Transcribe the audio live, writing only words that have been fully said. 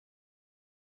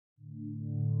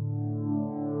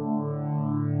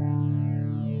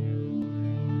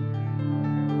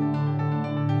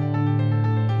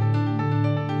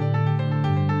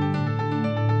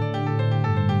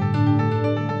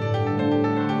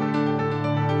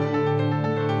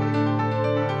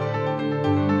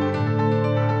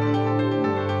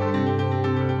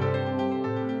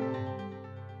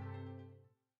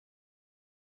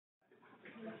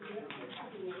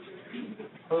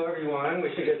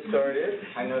started.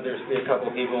 I know there's a couple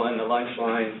people in the lunch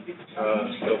line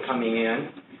still coming in.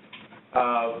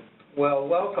 Well,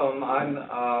 welcome.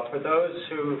 For those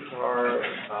who are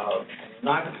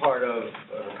not part of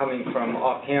coming from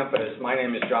off campus, my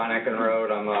name is John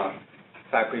Eckenrode. I'm a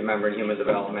faculty member in Human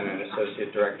Development and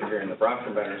Associate Director here in the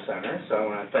Bronfenbrenner Center. So I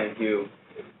want to thank you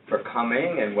for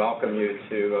coming and welcome you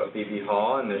to Beebe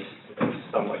Hall on this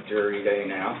somewhat dreary day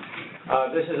now.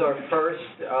 This is our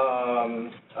first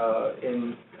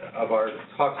of our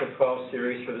Talks at 12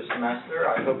 series for the semester.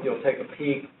 I hope you'll take a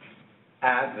peek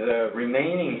at the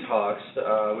remaining talks.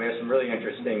 We have some really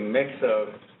interesting mix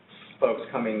of folks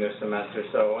coming this semester.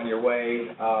 So on your way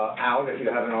out, if you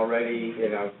haven't already,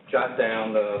 jot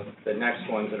down the next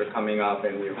ones that are coming up,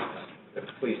 and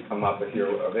please come up if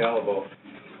you're available,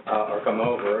 or come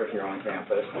over if you're on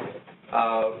campus.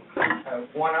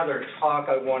 One other talk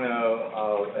I want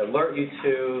to alert you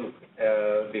to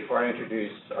before I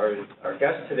introduce our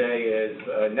guest today is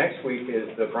next week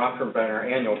is the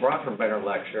annual Bronfenbrenner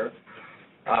lecture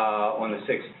on the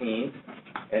 16th,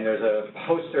 and there's a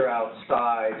poster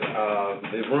outside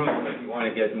the room if you want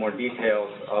to get more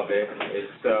details of it.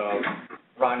 It's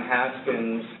Ron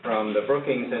Haskins from the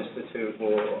Brookings Institute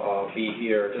will be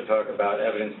here to talk about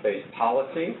evidence-based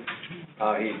policy.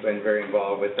 He's been very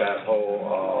involved with that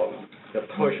whole the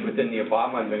push within the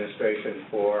Obama administration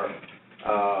for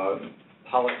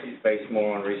policies based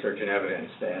more on research and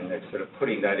evidence, and it's sort of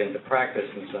putting that into practice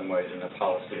in some ways in the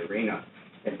policy arena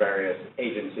in various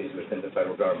agencies within the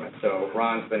federal government. So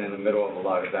Ron's been in the middle of a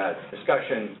lot of that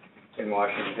discussion in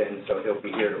Washington, so he'll be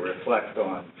here to reflect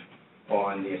on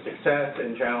the success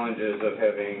and challenges of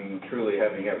truly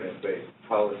having evidence-based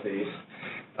policies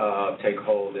take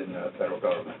hold in the federal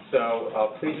government.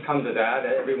 So please come to that.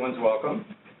 Everyone's welcome.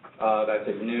 That's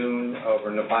at noon over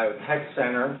in the Biotech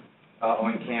Center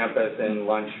on campus, and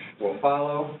lunch will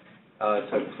follow.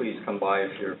 So please come by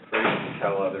if you're free to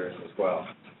tell others as well.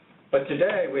 But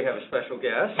today we have a special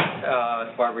guest,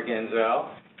 Barbara Ganzel.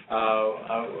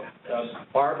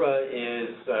 Barbara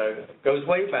goes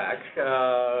way back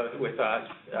with us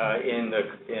in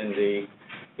the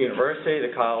university,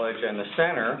 the college, and the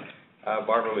center.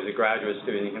 Barbara was a graduate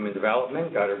student in human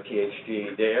development, got her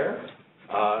PhD there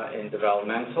in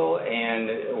developmental,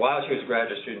 and while she was a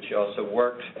graduate student, she also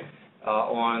worked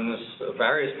on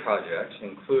various projects,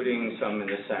 including some in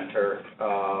the center.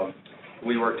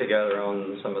 We worked together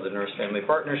on some of the nurse-family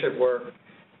partnership work,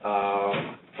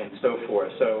 and so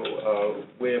forth. So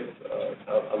we have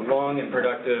a long and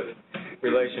productive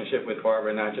relationship with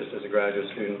Barbara, not just as a graduate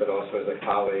student, but also as a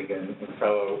colleague and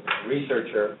fellow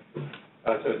researcher.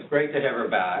 So it's great to have her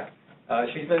back.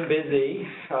 She's been busy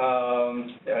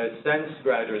since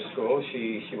graduate school.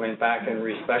 She went back and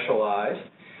respecialized,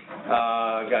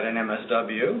 got an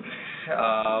MSW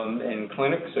in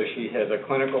clinic, so she has a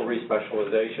clinical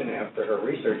respecialization after her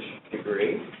research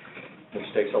degree,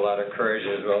 which takes a lot of courage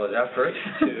as well as effort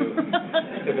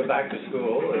to go back to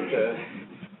school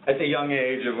at the young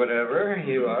age of whatever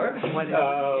you are.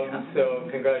 So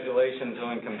congratulations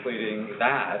on completing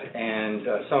that. And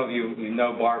some of you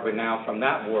know Barbara now from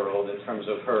that world in terms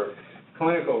of her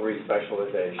clinical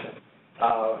respecialization.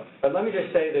 But let me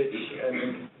just say that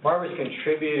Barbara's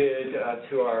contributed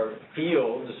to our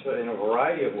fields in a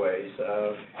variety of ways.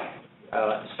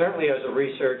 Certainly as a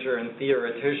researcher and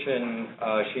theoretician,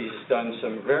 she's done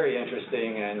some very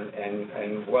interesting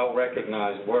and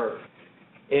well-recognized work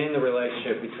in the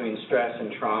relationship between stress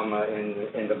and trauma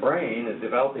in the brain, the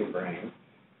developing brain,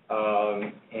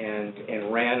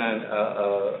 and ran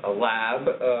a lab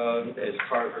as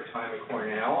part of her time at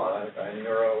Cornell, a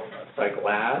neuropsych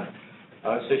lab.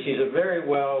 So she's a very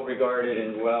well-regarded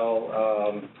and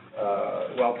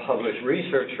well-published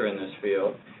researcher in this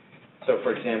field. So,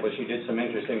 for example, she did some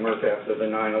interesting work after the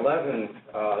 9/11,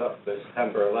 the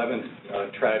September 11th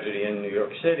tragedy in New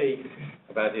York City,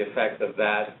 about the effect of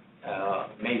that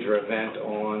major event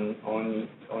on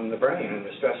the brain and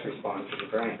the stress response of the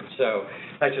brain. So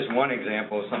that's just one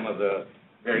example of some of the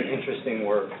very interesting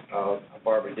work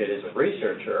Barbara did as a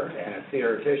researcher and a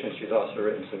theoretician. She's also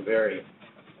written some very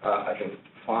I think,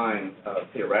 fine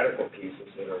theoretical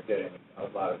pieces that are getting a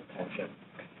lot of attention.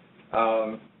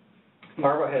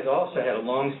 Barbara has also had a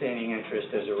long-standing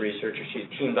interest as a researcher. She's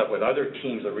teamed up with other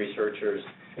teams of researchers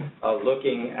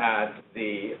looking at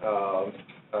the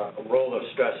role of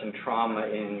stress and trauma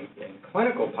in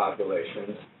clinical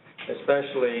populations,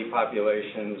 especially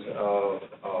populations of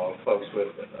folks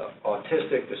with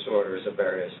autistic disorders of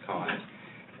various kinds.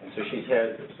 And so she's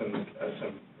had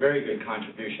some very good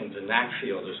contributions in that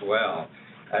field as well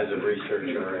as a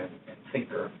researcher and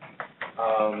thinker.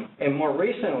 And more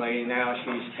recently, now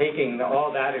she's taking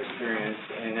all that experience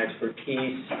and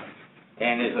expertise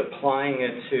and is applying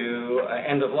it to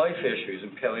end-of-life issues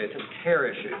and palliative care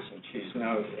issues.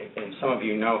 And some of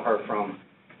you know her from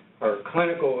her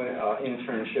clinical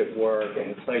internship work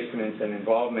and placements and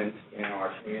involvement in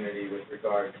our community with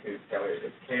regard to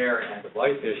palliative care and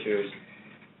end-of-life issues.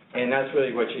 And that's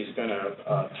really what she's going to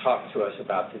talk to us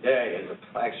about today. Is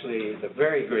actually a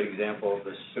very good example of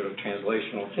this sort of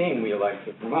translational theme we like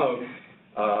to promote,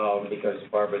 because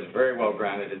Barbara is very well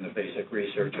grounded in the basic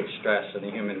research of stress in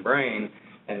the human brain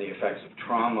and the effects of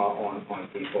trauma on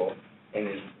people, and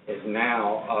is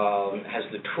now has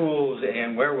the tools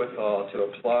and wherewithal to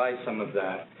apply some of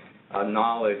that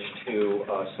knowledge to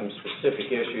some specific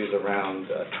issues around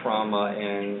trauma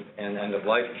and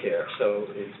end-of-life care. So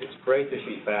it's great that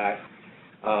she's back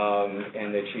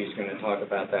and that she's going to talk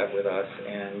about that with us.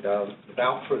 And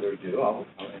without further ado, I'll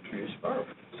introduce Barbara.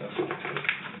 So.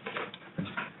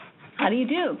 How do you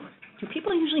do? Do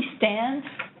people usually stand?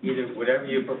 Either whatever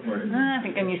you prefer. I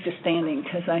think I'm used to standing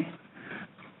because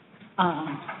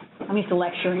I'm used to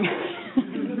lecturing.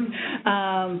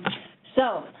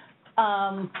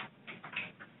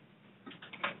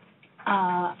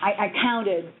 I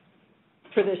counted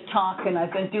for this talk, and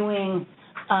I've been doing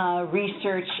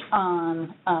research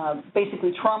on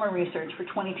basically trauma research for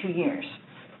 22 years,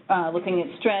 looking at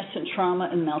stress and trauma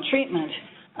and maltreatment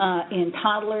in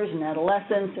toddlers and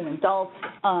adolescents and adults,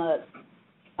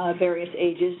 various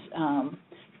ages,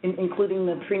 including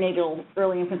the Prenatal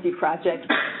Early Infancy Project,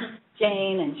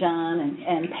 Jane and John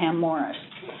and Pam Morris.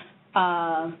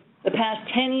 The past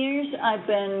 10 years, I've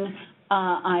been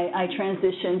I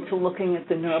transitioned to looking at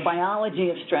the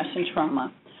neurobiology of stress and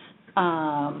trauma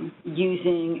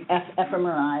using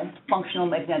fMRI, functional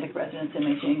magnetic resonance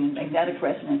imaging, and magnetic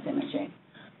resonance imaging.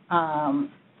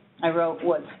 I wrote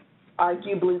what's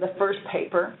arguably the first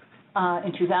paper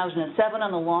in 2007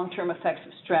 on the long-term effects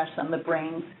of stress on the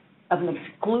brains of an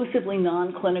exclusively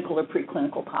non-clinical or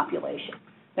preclinical population.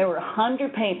 There were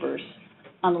 100 papers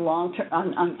on the long-term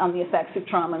on the effects of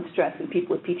trauma and stress in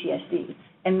people with PTSD.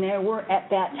 And there were, at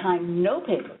that time, no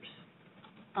papers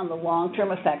on the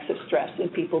long-term effects of stress in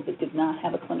people that did not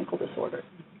have a clinical disorder.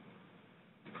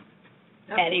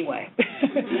 Anyway,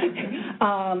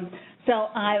 so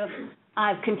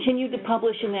I've continued to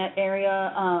publish in that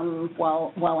area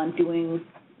while I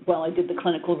did the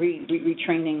clinical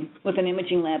retraining with an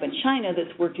imaging lab in China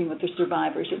that's working with the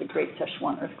survivors of the Great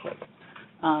Sichuan earthquake.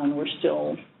 We're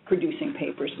still producing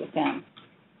papers with them.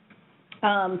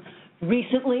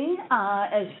 Recently,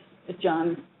 as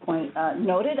John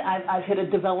noted, I've hit a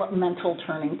developmental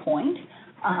turning point,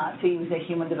 to use a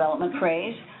human development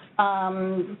phrase.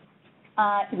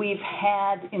 We've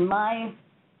had, in my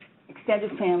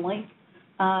extended family,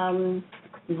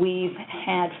 we've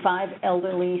had 5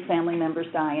 elderly family members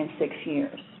die in 6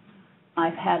 years.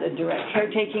 I've had a direct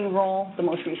caretaking role, the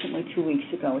most recently 2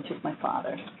 weeks ago, which is my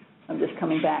father. I'm just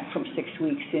coming back from 6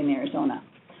 weeks in Arizona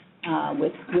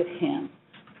with him.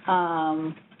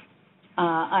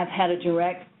 I've had a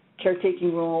direct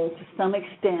caretaking role to some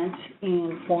extent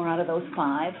in 4 out of those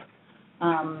 5.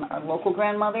 Our local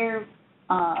grandmother,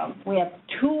 we have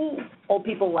 2 old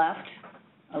people left.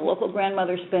 Our local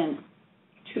grandmother spent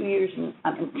 2 weeks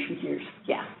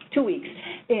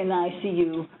in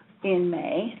ICU in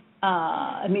May,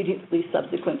 immediately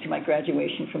subsequent to my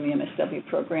graduation from the MSW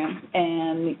program,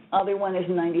 and the other one is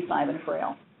 95 and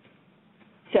frail.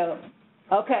 So,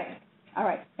 okay. All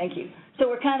right, thank you. So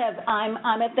we're kind of,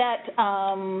 I'm at that,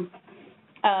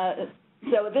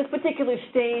 so at this particular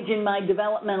stage in my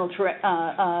developmental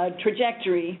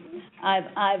trajectory,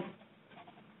 I've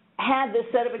had this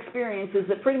set of experiences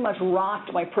that pretty much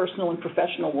rocked my personal and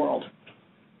professional world.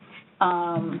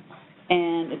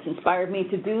 And it's inspired me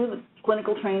to do the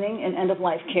clinical training in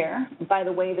end-of-life care. And by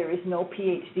the way, there is no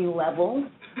PhD level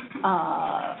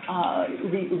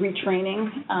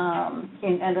retraining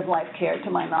in end-of-life care, to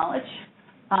my knowledge.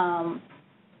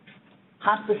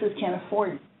 Hospices can't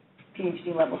afford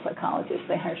PhD level psychologists.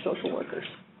 They hire social workers.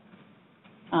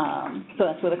 So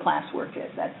that's where the classwork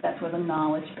is. That's where the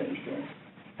knowledge base is.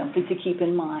 Something to keep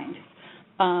in mind.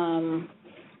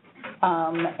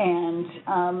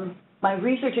 My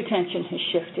research attention has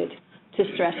shifted to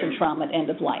stress and trauma at end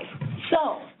of life.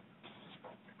 So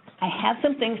I have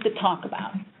some things to talk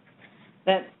about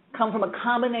that come from a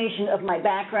combination of my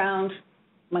background,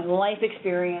 my life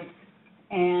experience,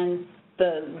 and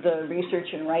the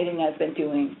research and writing I've been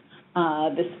doing.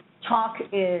 This talk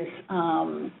is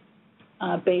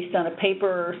based on a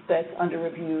paper that's under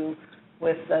review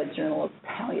with the Journal of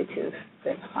Palliative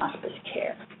and Hospice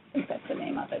Care. I think that's the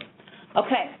name of it.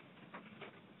 Okay.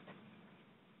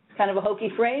 kind of a hokey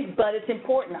phrase, but it's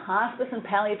important. Hospice and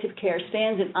palliative care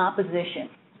stands in opposition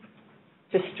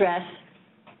to stress,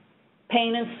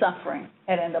 pain, and suffering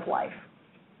at end of life.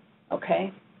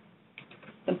 Okay?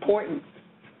 It's important.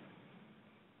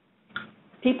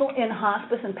 People in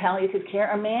hospice and palliative care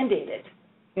are mandated.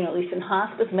 You know, at least in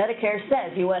hospice, Medicare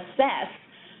says you assess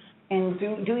and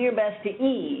do your best to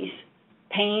ease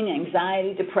pain,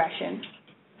 anxiety, depression.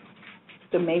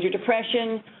 So major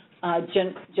depression,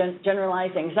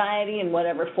 generalized anxiety in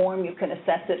whatever form you can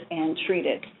assess it and treat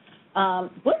it.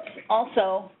 But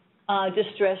also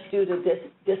distress due to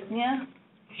dyspnea,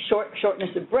 shortness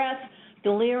of breath,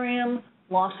 delirium,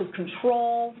 loss of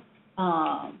control.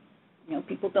 You know,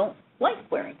 people don't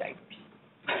like wearing diapers.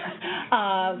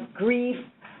 Grief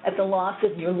at the loss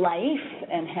of your life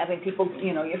and having people,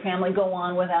 you know, your family go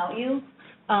on without you.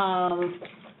 I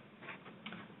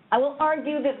will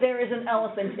argue that there is an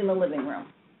elephant in the living room,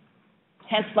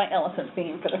 hence my elephant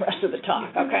theme for the rest of the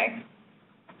talk, okay?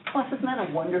 Plus, isn't that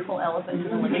a wonderful elephant in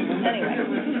the living room? Anyway,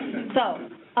 so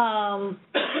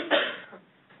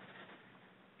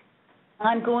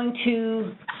I'm going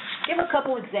to give a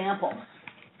couple examples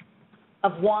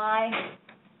of why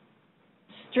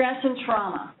stress and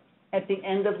trauma at the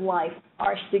end of life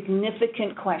are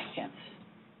significant questions.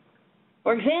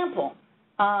 For example,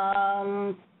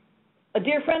 a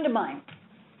dear friend of mine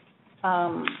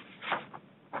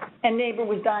and neighbor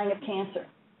was dying of cancer.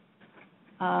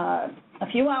 A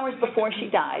few hours before she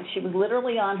died, she was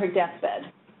literally on her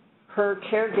deathbed. Her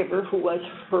caregiver, who was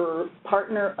her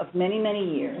partner of many, many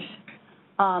years,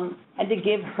 had to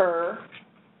give her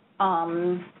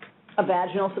a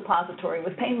vaginal suppository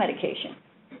with pain medication.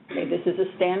 Okay, this is a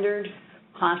standard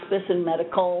hospice and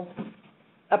medical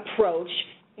approach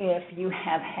if you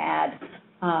have had,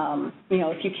 you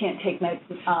know, if you can't take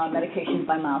medications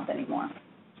by mouth anymore.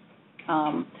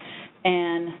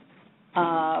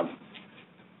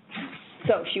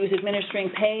 So she was administering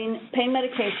pain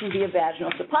medication via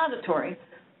vaginal suppository,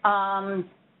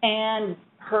 and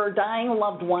her dying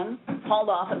loved one hauled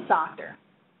off and socked her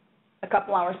a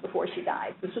couple hours before she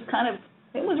died. This was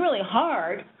it was really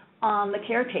hard on the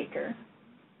caretaker.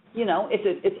 You know,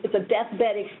 it's a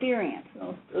deathbed experience. You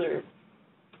know,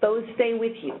 those stay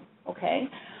with you, okay?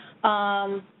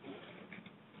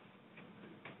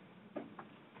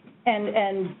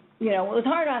 And you know, it was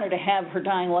hard on her to have her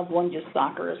dying loved one just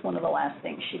sock her as one of the last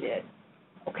things she did,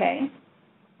 okay?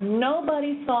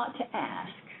 Nobody thought to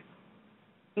ask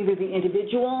either the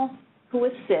individual who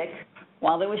was sick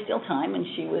while there was still time and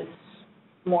she was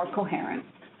more coherent,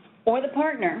 or the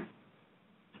partner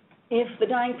if the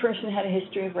dying person had a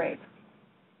history of rape.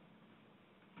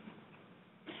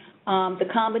 The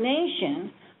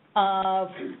combination of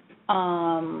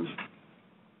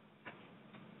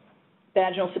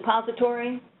vaginal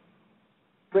suppository,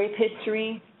 rape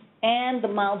history, and the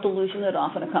mild delusion that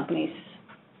often accompanies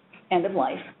end of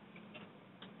life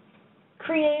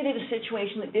created a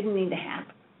situation that didn't need to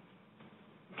happen,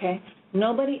 okay?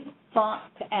 Nobody thought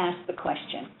to ask the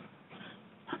question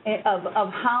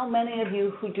of how many of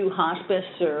you who do hospice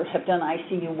or have done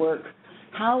ICU work,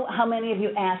 how many of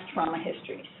you asked trauma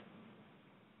histories?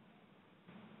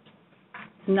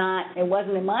 It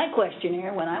wasn't in my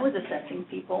questionnaire when I was assessing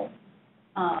people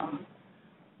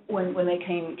when they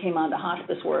came on to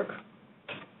hospice work,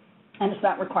 and it's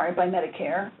not required by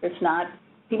Medicare. It's not,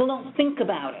 people don't think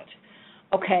about it,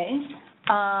 okay?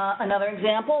 Another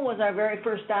example was our very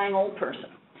first dying old person,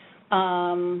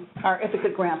 our Ithaca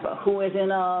grandpa, who was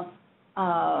in a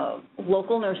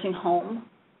local nursing home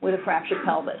with a fractured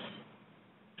pelvis.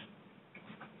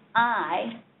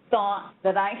 I thought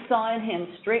that I saw in him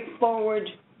straightforward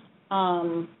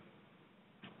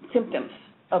symptoms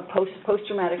of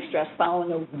post-traumatic stress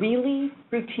following a really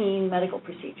routine medical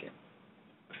procedure.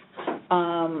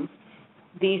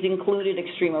 These included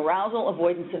extreme arousal,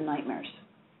 avoidance, and nightmares.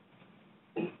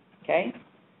 Okay?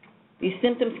 These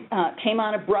symptoms came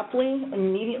on abruptly,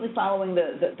 immediately following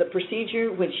the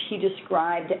procedure, which he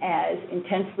described as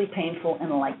intensely painful and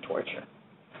like torture.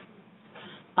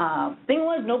 Thing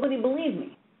was, nobody believed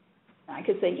me. I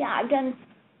could say, yeah, I've done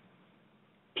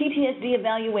PTSD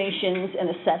evaluations and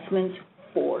assessments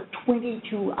for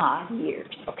 22-odd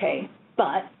years, okay?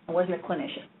 But I wasn't a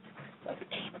clinician, so I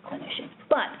became a clinician.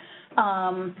 But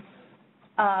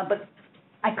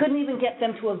I couldn't even get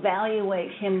them to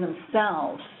evaluate him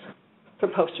themselves for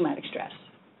post-traumatic stress.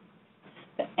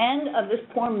 The end of this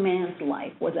poor man's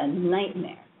life was a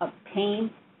nightmare of pain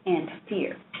and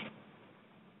fear.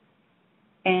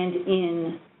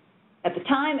 And at the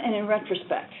time and in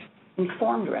retrospect,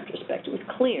 informed retrospect, it was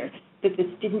clear that this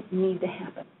didn't need to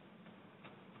happen.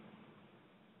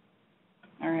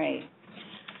 All right.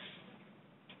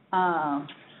 and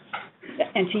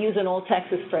to use an old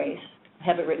Texas phrase, I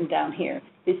have it written down here,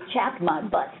 is chapped my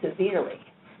butt severely.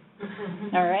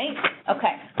 All right?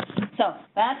 Okay. So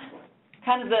that's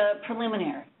kind of the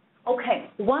preliminary. Okay,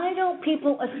 why don't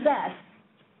people assess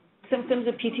symptoms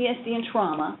of PTSD and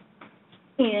trauma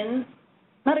in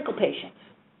medical patients?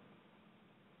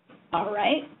 All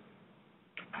right.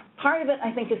 Part of it,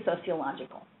 I think, is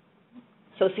sociological,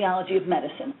 sociology of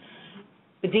medicine.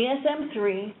 The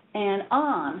DSM-3 and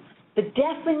on, the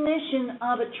definition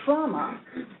of a trauma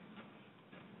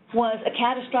was a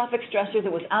catastrophic stressor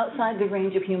that was outside the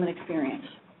range of human experience.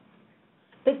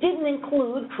 That didn't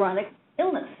include chronic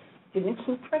illness, didn't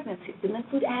include pregnancy, didn't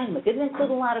include asthma, didn't include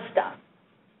a lot of stuff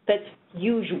that's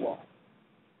usual,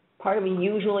 part of a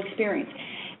usual experience.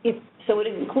 So it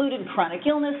included chronic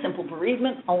illness, simple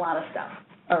bereavement, a lot of stuff,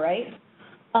 all right?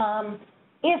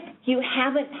 If you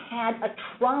haven't had a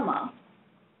trauma,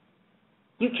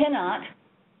 you cannot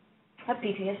have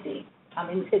PTSD.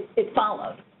 I mean, it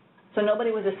followed. So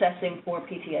nobody was assessing for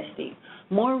PTSD.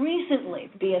 More recently,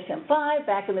 DSM-5,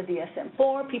 back in the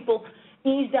DSM-4, people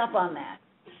eased up on that.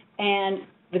 And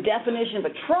the definition of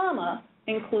a trauma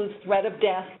includes threat of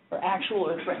death or actual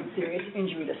or threatened serious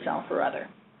injury to self or other.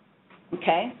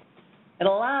 Okay? It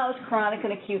allows chronic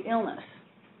and acute illness.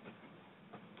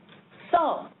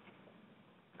 So,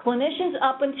 clinicians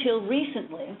up until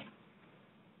recently,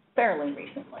 fairly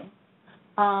recently,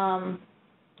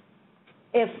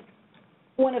 if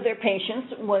one of their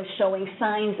patients was showing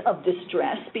signs of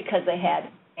distress because they had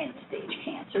end-stage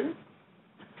cancer,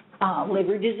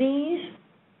 liver disease,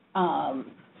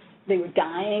 they were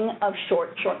dying of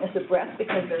shortness of breath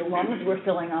because their lungs were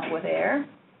filling up with air,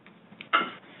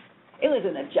 it was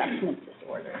an adjustment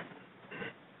disorder,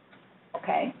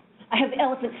 okay? I have the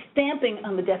elephant stamping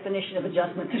on the definition of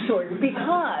adjustment disorder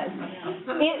because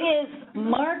it is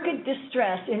marked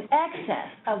distress in excess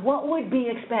of what would be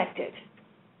expected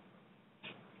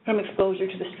from exposure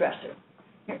to the stressor.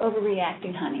 You're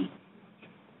overreacting, honey.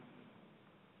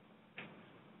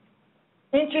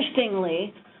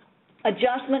 Interestingly,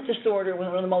 adjustment disorder was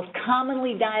one of the most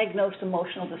commonly diagnosed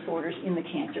emotional disorders in the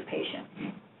cancer patient.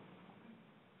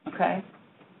 Okay?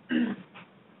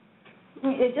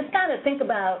 You just got to think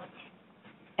about,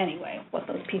 anyway, what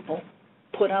those people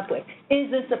put up with.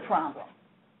 Is this a problem?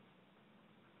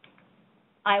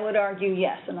 I would argue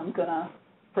yes, and I'm going to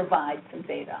provide some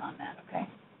data on that, okay?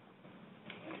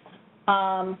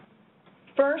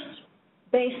 First,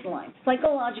 baseline.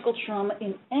 Psychological trauma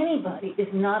in anybody is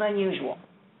not unusual.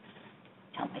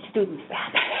 Tell my students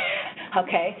that,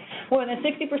 okay? More than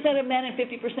 60% of men and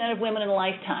 50% of women in a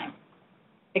lifetime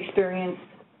experience,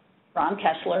 Ron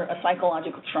Kessler, a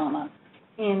psychological trauma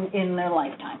in their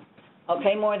lifetime.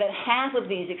 Okay, more than half of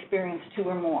these experience 2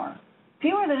 or more.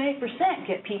 Fewer than 8%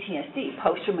 get PTSD,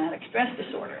 post-traumatic stress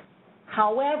disorder.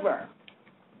 However,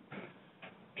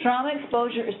 trauma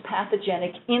exposure is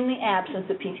pathogenic in the absence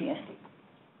of PTSD.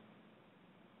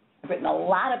 I've written a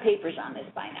lot of papers on this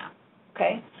by now,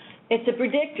 okay? It's a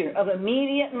predictor of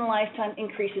immediate and lifetime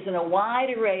increases in a wide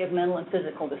array of mental and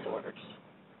physical disorders.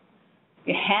 If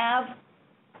you have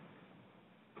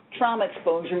trauma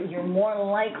exposure, you're more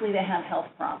likely to have health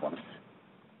problems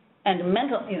and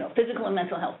physical and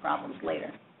mental health problems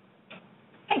later.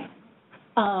 Hey,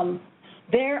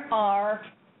 there are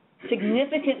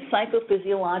significant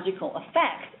psychophysiological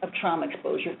effects of trauma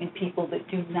exposure in people that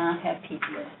do not have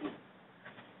PTSD.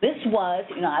 This was,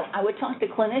 I would talk to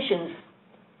clinicians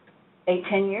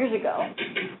 8-10 years ago,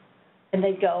 and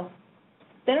they'd go,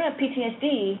 they don't have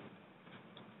PTSD,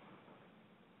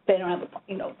 they don't have,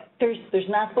 there's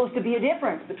not supposed to be a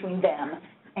difference between them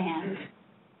and,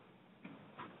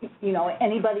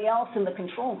 anybody else in the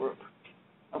control group,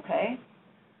 okay?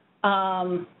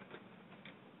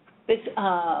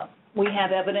 We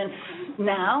have evidence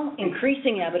now,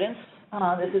 increasing evidence,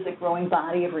 this is a growing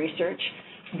body of research,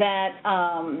 that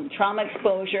trauma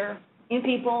exposure in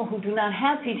people who do not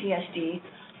have PTSD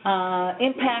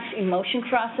impacts emotion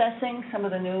processing. Some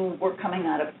of the new work coming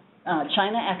out of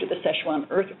China after the Sichuan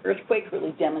earthquake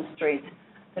really demonstrates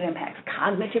that it impacts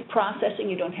cognitive processing.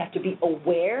 You don't have to be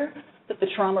aware that the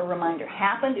trauma reminder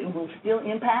happened. It will still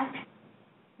impact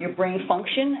your brain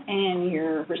function and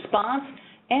your response,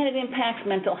 and it impacts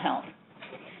mental health.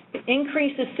 It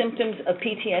increases symptoms of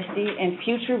PTSD and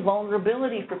future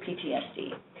vulnerability for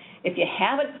PTSD.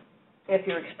 If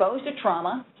you're exposed to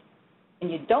trauma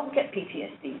and you don't get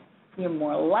PTSD, you're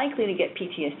more likely to get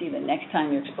PTSD the next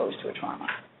time you're exposed to a trauma.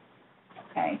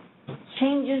 Okay?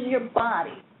 Changes your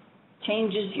body,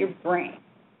 changes your brain.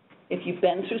 If you've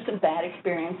been through some bad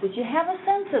experiences, you have a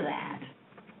sense of that.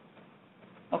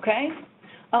 Okay?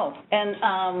 Oh, and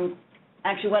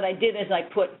actually what I did is I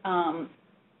put,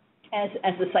 as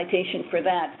the citation for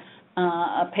that,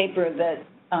 a paper that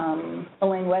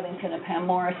Elaine Weddington and Pam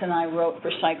Morris and I wrote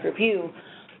for Psych Review,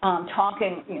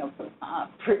 talking,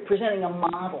 presenting a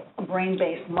model, a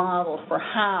brain-based model for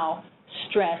how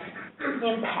stress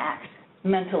impacts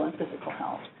mental and physical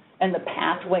health and the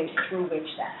pathways through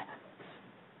which that happens.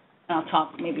 And I'll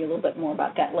talk maybe a little bit more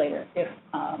about that later if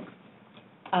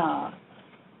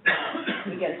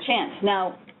we get a chance.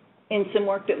 Now, in some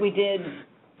work that we did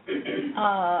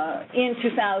in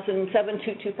 2007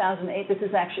 to 2008, this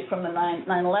is actually from the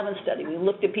 9/11 study. We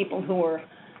looked at people who were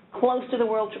close to the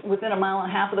world, within a mile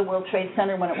and a half of the World Trade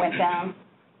Center when it went down,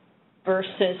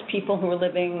 versus people who were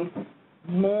living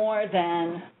more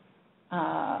than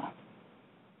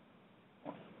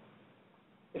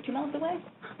 50 miles away?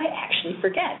 I actually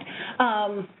forget.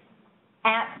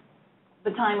 At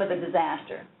the time of the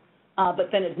disaster, but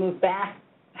then it moved back,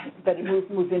 but it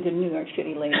moved into New York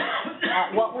City later.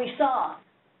 What we saw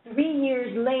 3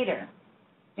 years later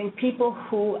in people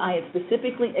who I had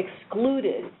specifically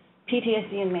excluded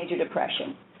PTSD and major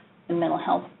depression and mental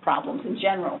health problems in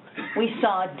general, we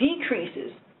saw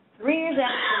decreases 3 years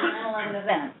after the 9/11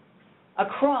 event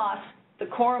across the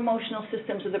core emotional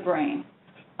systems of the brain,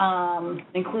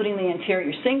 including the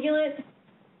anterior cingulate,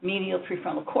 medial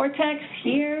prefrontal cortex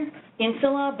here,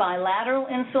 insula, bilateral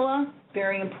insula,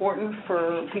 very important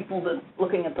for people that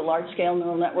looking at the large-scale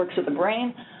neural networks of the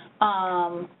brain,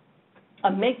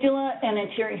 amygdala, and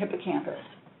anterior hippocampus.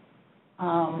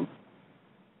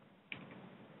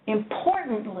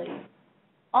 Importantly,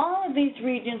 all of these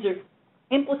regions are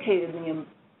implicated in the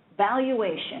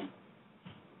evaluation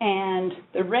and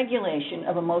the regulation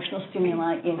of emotional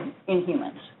stimuli in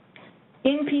humans,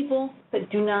 in people that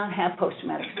do not have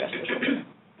post-traumatic stress disorder.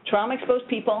 Trauma-exposed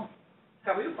people.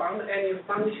 Have you found any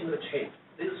functional change,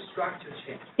 this structure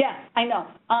change? Yeah, I know.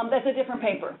 That's a different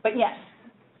paper, but yes.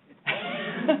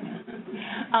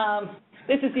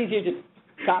 This is easier to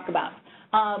talk about.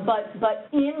 But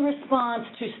in response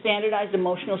to standardized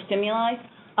emotional stimuli,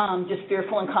 just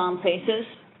fearful and calm faces,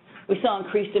 we saw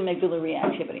increased amygdala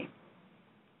reactivity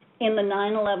in the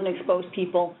 9/11 exposed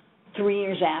people 3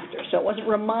 years after. So it wasn't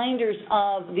reminders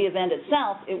of the event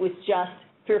itself, it was just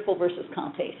fearful versus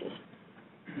calm faces.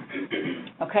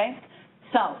 Okay?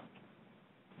 So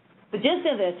the gist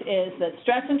of this is that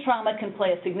stress and trauma can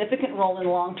play a significant role in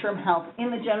long-term health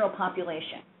in the general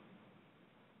population.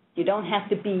 You don't have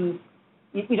to be,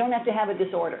 you don't have to have a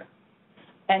disorder.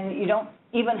 And you don't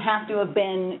even have to have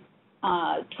been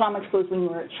trauma exposed when you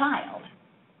were a child.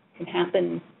 It can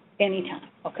happen anytime,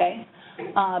 okay?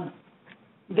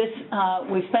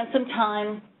 We spent some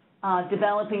time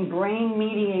developing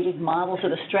brain-mediated models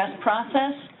of the stress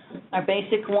process. Our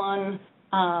basic one,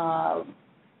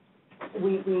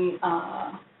 we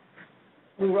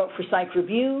wrote for Psych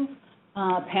Review.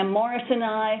 Pam Morris and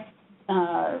I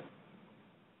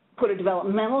put a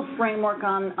developmental framework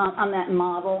on that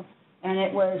model, and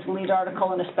it was a lead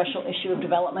article in a special issue of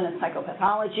Development and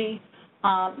Psychopathology.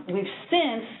 We've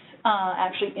since,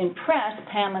 actually in press,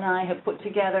 Pam and I have put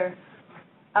together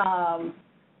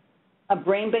a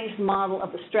brain-based model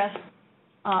of the stress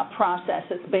process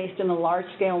that's based in the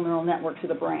large-scale neural networks of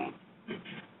the brain.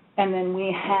 And then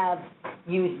we have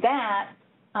used that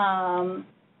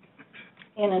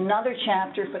in another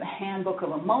chapter for the Handbook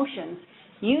of Emotions,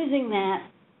 using that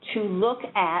to look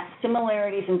at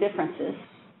similarities and differences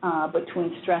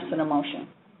between stress and emotion.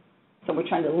 So we're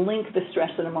trying to link the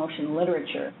stress and emotion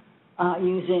literature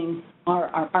using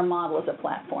our model as a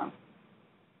platform.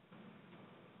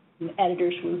 And the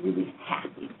editors were really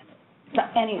happy. So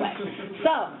anyway,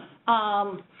 so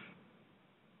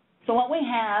what we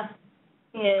have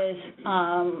is,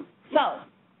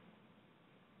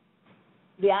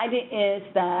 the idea is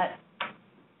that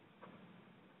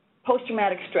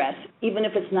post-traumatic stress, even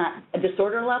if it's not a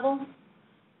disorder level,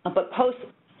 but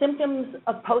symptoms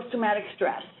of post-traumatic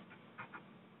stress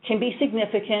can be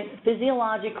significant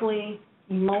physiologically,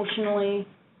 emotionally,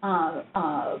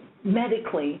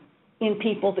 medically in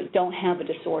people that don't have a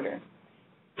disorder.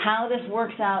 How this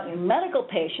works out in medical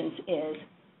patients is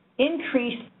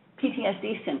increased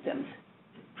PTSD symptoms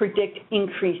predict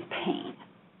increased pain.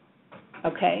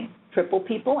 Okay? Triple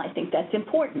people, I think that's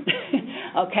important.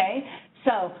 Okay?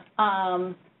 So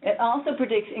it also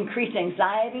predicts increased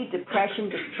anxiety, depression,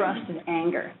 distrust, and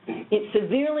anger. It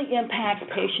severely impacts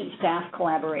patient-staff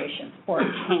collaboration, or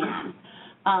it can.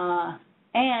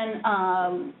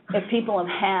 If people have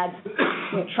had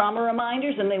trauma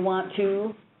reminders and they want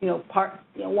to,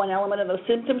 one element of those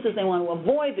symptoms is they want to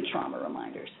avoid the trauma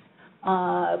reminders.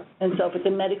 And so if it's a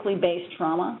medically based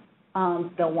trauma,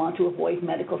 they'll want to avoid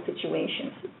medical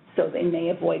situations. so they may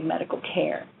avoid medical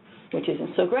care, which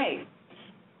isn't so great.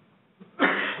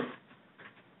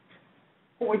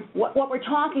 What we're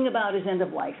talking about is end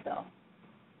of life, though.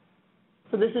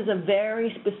 So this is a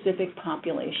very specific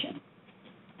population.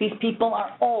 These people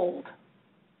are old,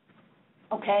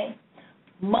 okay?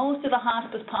 Most of the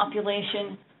hospice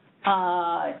population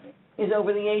is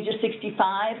over the age of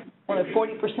 65, or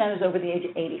 40% is over the age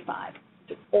of 85.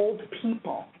 They're old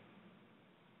people.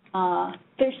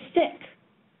 They're sick.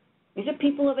 These are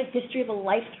people who have a history of a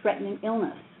life-threatening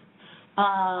illness.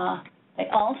 They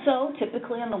also,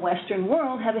 typically in the Western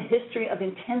world, have a history of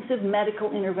intensive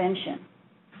medical intervention.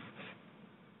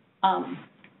 And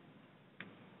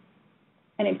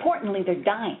importantly, they're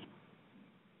dying,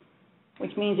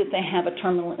 which means that they have a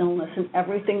terminal illness and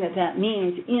everything that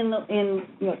means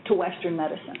to Western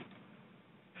medicine.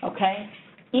 Okay?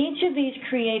 Each of these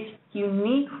creates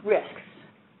unique risks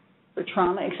for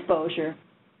trauma exposure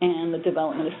and the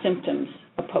development of symptoms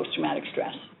of post-traumatic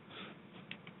stress.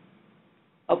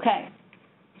 Okay,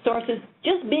 sources,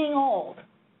 just being old,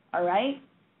 all right?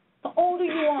 The older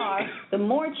you are, the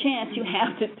more chance you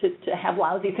have to have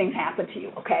lousy things happen to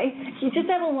you, okay? You just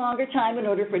have a longer time in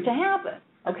order for it to happen,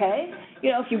 okay?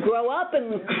 You know, if you grow up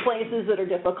in places that are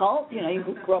difficult, you know, you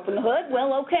grow up in the hood,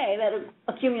 well, okay, that'll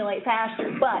accumulate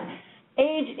faster. But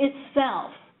age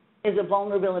itself is a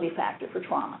vulnerability factor for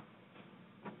trauma.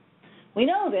 We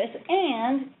know this,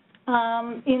 and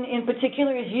in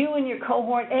particular, as you and your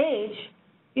cohort age,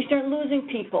 you start losing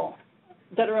people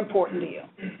that are important to you,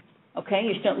 okay?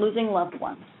 You start losing loved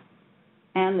ones,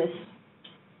 and this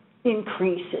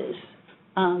increases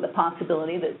the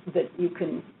possibility that you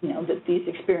can, that these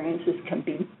experiences can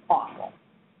be awful,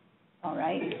 all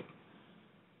right?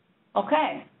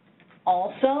 Okay,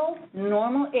 also,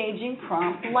 normal aging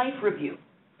prompts life review.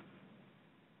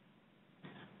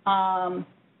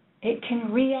 It can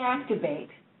reactivate.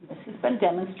 This has been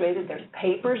demonstrated. There's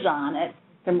papers on it.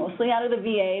 They're mostly out of the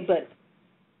VA, but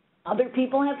other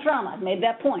people have trauma. I've made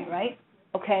that point, right?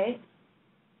 Okay.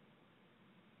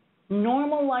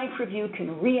 Normal life review can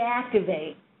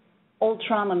reactivate old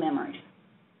trauma memories.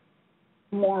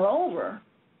 Moreover,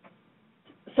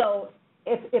 so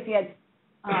if you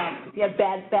had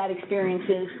bad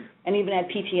experiences and even had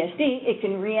PTSD, it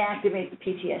can reactivate the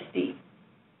PTSD.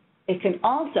 It can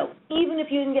also, even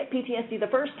if you didn't get PTSD the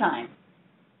first time,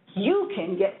 you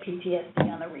can get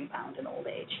PTSD on the rebound in old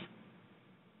age,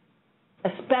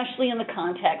 especially in the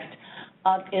context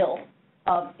of ill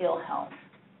health.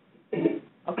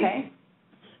 Okay?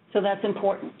 So that's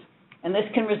important. And this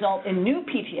can result in new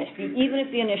PTSD, even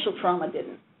if the initial trauma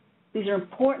didn't. These are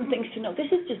important things to know.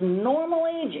 This is just normal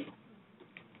aging.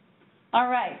 All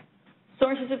right.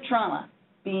 Sources of trauma,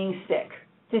 being sick.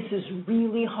 This is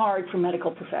really hard for medical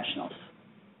professionals,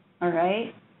 all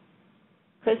right?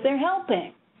 Because they're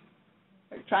helping.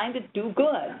 They're trying to do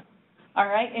good, all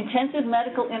right?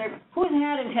 Who's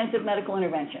had intensive medical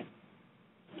intervention?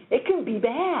 It can be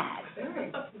bad,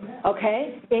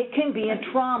 okay? It can be a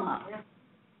trauma.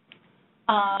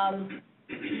 I'm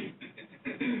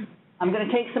going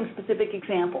to take some specific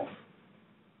examples.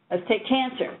 Let's take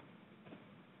cancer,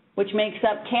 which makes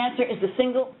up, cancer is the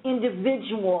single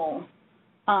individual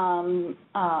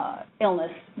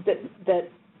illness that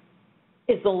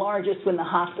is the largest in the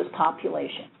hospice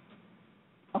population,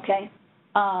 okay?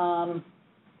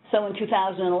 So in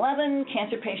 2011,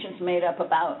 cancer patients made up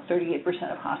about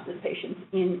 38% of hospice patients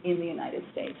in the United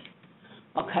States.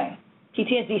 Okay,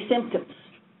 PTSD symptoms.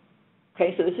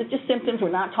 Okay, so this is just symptoms.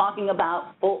 We're not talking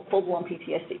about full-blown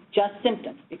PTSD, just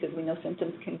symptoms, because we know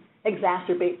symptoms can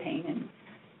exacerbate pain and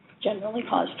generally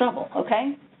cause trouble,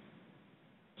 okay?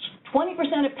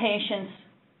 20% of patients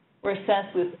were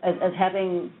assessed as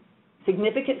having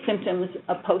significant symptoms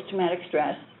of post-traumatic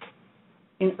stress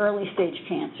in early-stage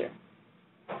cancer.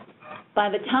 By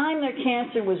the time their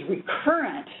cancer was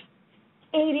recurrent,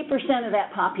 80% of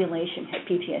that population had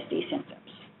PTSD symptoms.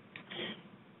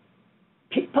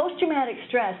 Post-traumatic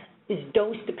stress is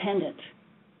dose-dependent.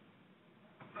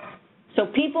 So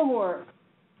people who are,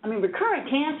 recurrent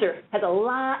cancer has a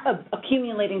lot of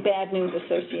accumulating bad news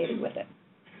associated with it,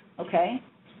 okay?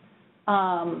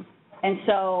 And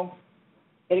so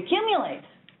it accumulates.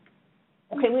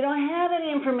 Okay, we don't have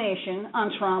any information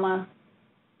on trauma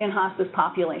in hospice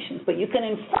populations, but you can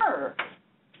infer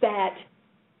that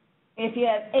if you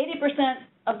have 80%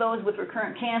 of those with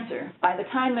recurrent cancer, by the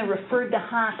time they're referred to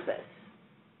hospice,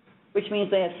 which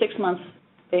means they have 6 months,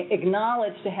 they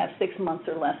acknowledge to have 6 months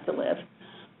or less to live,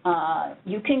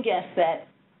 you can guess that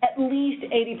at least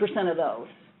 80% of those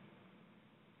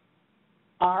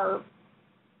are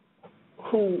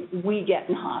who we get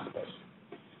in hospice.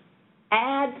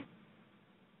 Add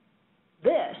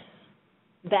this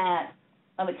that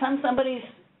by the time somebody's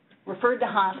referred to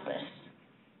hospice,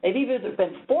 they've either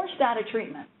been forced out of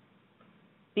treatment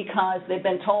because they've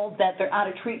been told that they're out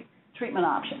of treatment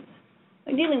options.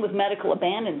 They're dealing with medical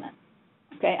abandonment.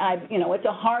 Okay, it's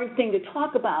a hard thing to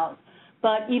talk about,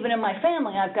 but even in my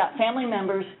family, I've got family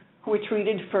members who were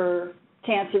treated for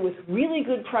cancer with really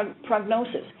good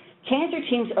prognosis. Cancer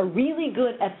teams are really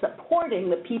good at supporting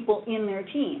the people in their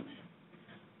teams.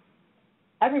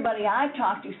 Everybody I've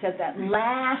talked to said that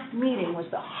last meeting was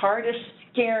the hardest,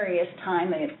 scariest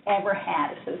time they had ever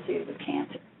had associated with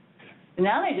cancer. And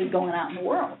now they're just going out in the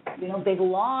world. They've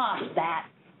lost that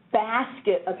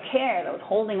basket of care that was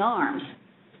holding arms.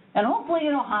 And hopefully,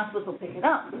 hospitals will pick it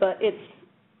up, but it's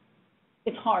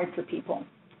hard for people.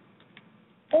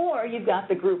 Or you've got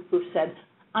the group who said,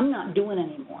 I'm not doing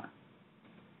anymore.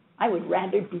 I would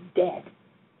rather be dead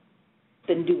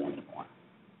than do anymore.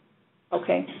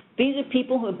 Okay? These are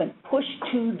people who have been pushed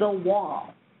to the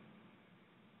wall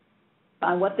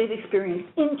by what they've experienced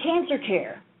in cancer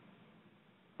care.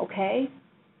 Okay?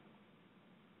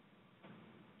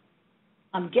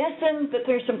 I'm guessing that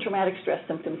there's some traumatic stress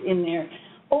symptoms in there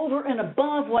over and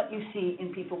above what you see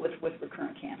in people with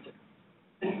recurrent cancer.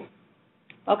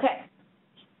 Okay.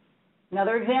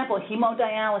 Another example,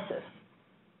 hemodialysis.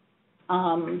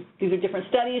 These are different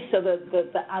studies, so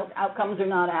the outcomes are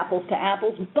not apples to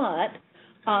apples, but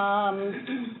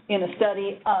in a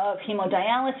study of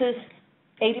hemodialysis,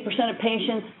 80% of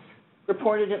patients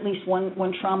reported at least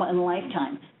one trauma in a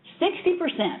lifetime.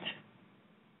 60%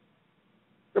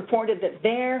 reported that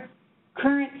their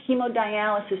current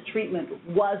hemodialysis treatment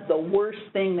was the worst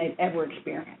thing they've ever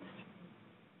experienced.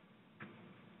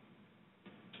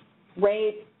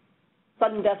 Rape,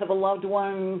 sudden death of a loved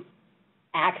one,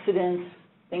 accidents,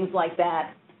 things like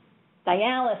that.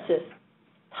 Dialysis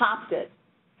topped it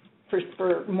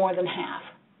for more than half.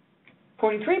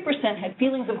 43% had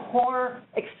feelings of horror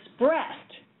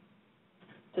expressed,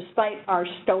 despite our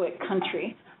stoic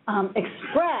country,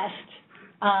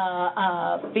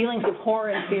 feelings of horror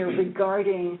and fear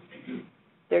regarding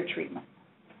their treatment.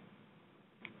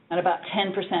 And about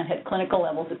 10% had clinical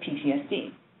levels of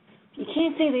PTSD. You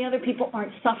can't say the other people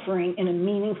aren't suffering in a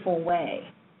meaningful way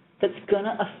that's going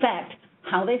to affect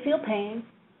how they feel pain,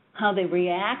 how they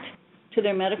react to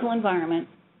their medical environment,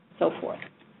 so forth.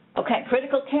 Okay,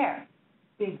 critical care,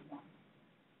 big one.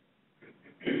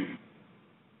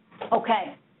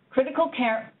 Okay, critical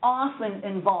care often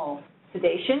involves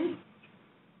sedation,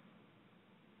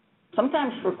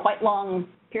 sometimes for quite long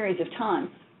periods of time,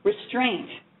 restraint,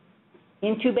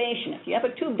 intubation. If you have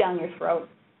a tube down your throat,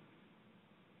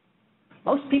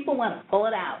 most people want to pull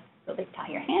it out, so they tie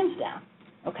your hands down,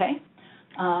 okay?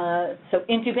 So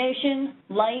intubation,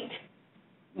 light,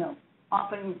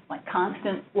 often like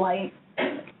constant light.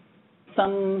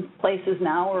 Some places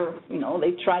now are,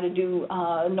 they try to do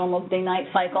normal day-night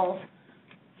cycles,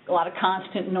 a lot of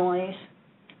constant noise.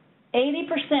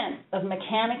 80% of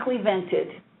mechanically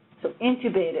vented, so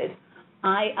intubated,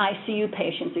 ICU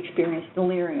patients experience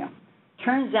delirium.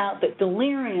 Turns out that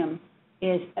delirium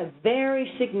is a very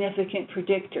significant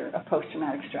predictor of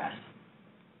post-traumatic stress.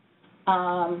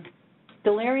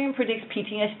 Delirium predicts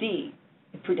PTSD.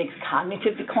 It predicts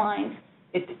cognitive declines.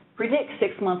 It predicts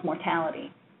 6-month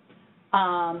mortality.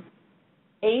 80%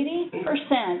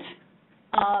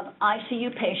 of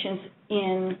ICU patients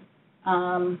in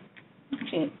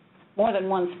more than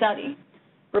one study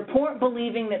report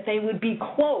believing that they would be,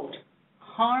 quote,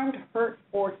 harmed, hurt,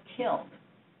 or killed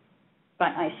by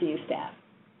ICU staff.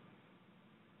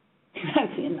 I'm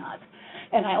seeing nods.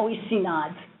 And I always see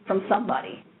nods from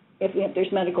somebody if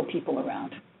there's medical people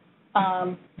around.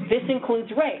 This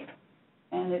includes rape,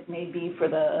 and it may be for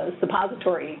the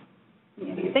suppository.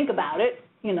 If you think about it,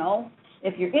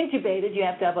 if you're intubated, you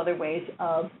have to have other ways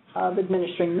of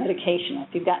administering medication.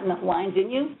 If you've got enough lines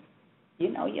in you,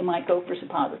 you might go for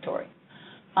suppository.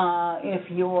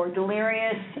 If you're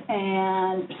delirious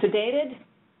and sedated,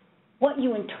 what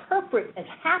you interpret as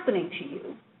happening to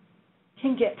you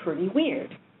can get pretty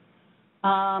weird.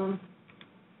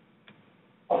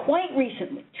 Quite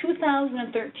recently,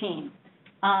 2013,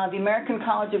 the American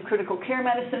College of Critical Care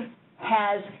Medicine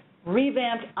has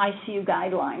revamped ICU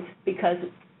guidelines because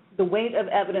the weight of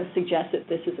evidence suggests that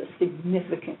this is a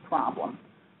significant problem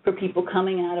for people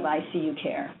coming out of ICU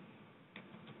care.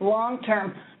 Long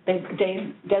term, they've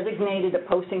designated a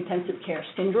post-intensive care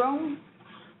syndrome,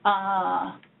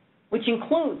 which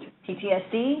includes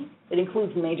PTSD, it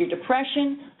includes major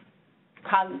depression,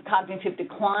 cognitive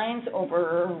declines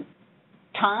over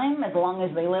time, as long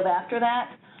as they live after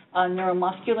that,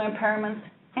 neuromuscular impairments,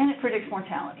 and it predicts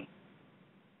mortality.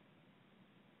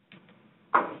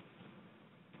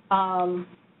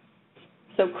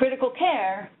 So critical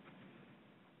care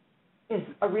is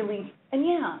a really, and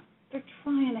yeah, they're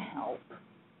trying to help,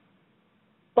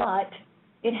 but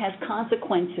it has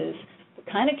consequences. The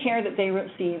kind of care that they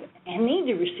receive and need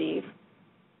to receive,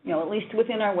 you know, at least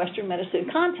within our Western medicine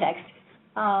context,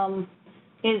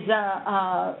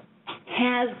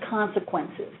 has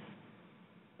consequences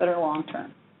that are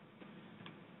long-term.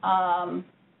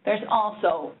 There's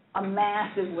also a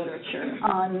massive literature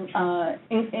on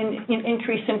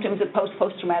increased symptoms of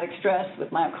post-traumatic stress with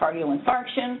myocardial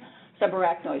infarction,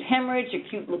 subarachnoid hemorrhage,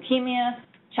 acute leukemia,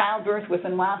 childbirth with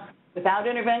and without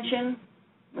intervention,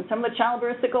 and some of the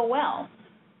childbirths that go well,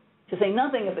 to say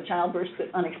nothing of the childbirths that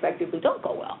unexpectedly don't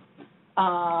go well.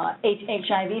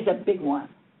 HIV is a big one.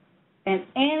 And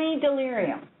any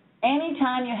delirium,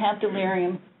 anytime you have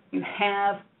delirium, you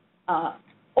have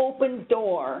open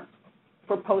door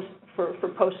for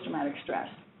post-traumatic stress.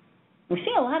 We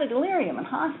see a lot of delirium in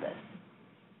hospice.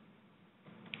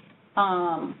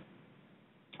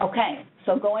 Okay,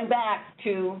 so going back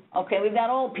to, okay, we've got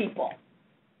old people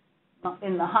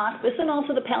in the hospice and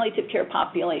also the palliative care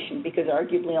population, because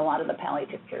arguably a lot of the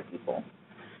palliative care people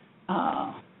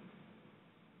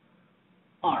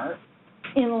are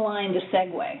in line to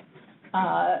segue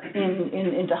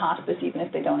into hospice, even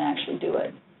if they don't actually do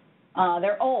it.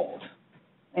 They're old.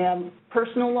 They have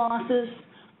personal losses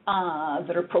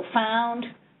that are profound,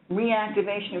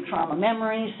 reactivation of trauma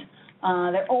memories.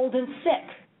 They're old and sick,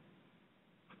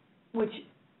 which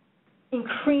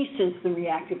increases the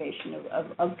reactivation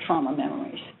of trauma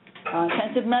memories.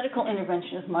 Intensive medical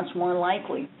intervention is much more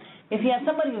likely. If you have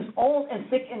somebody who's old and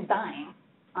sick and dying,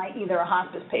 i.e. they're a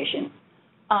hospice patient,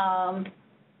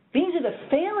 these are the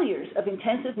failures of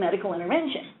intensive medical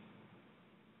intervention.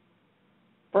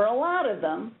 For a lot of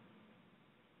them,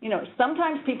 you know,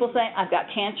 sometimes people say, I've got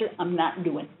cancer, I'm not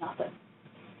doing nothing.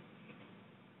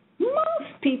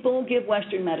 Most people give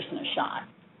Western medicine a shot,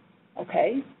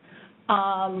 okay?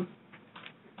 And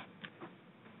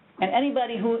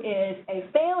anybody who is a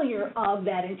failure of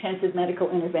that intensive medical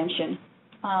intervention,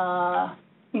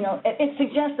 you know, it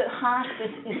suggests that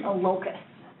hospice is a locus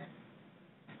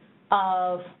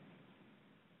of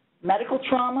medical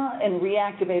trauma and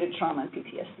reactivated trauma and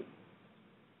PTSD.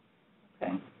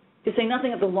 Okay? To say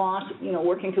nothing of the loss, you know,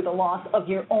 working through the loss of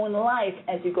your own life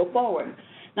as you go forward,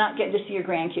 not getting to see your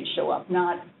grandkids show up,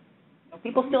 not, you know,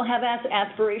 people still have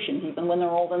aspirations even when they're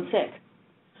old and sick.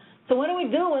 So what do we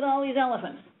do with all these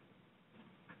elephants?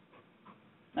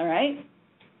 All right?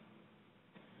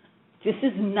 This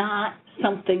is not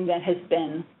something that has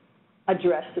been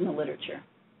addressed in the literature.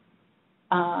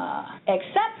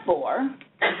 Except for,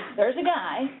 there's a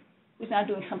guy who's now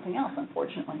doing something else,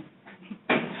 unfortunately.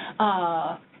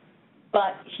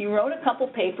 But he wrote a couple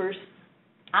papers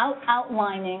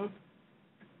outlining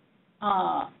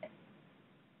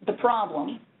the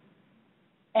problem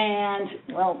and,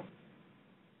 well,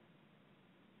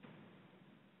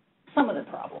 some of the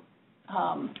problem.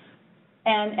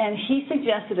 And he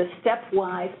suggested a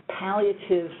stepwise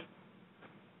palliative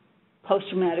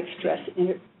post-traumatic stress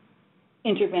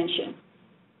intervention,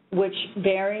 which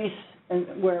varies,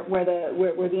 and where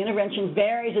the intervention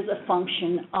varies as a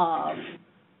function of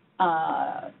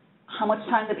how much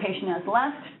time the patient has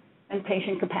left and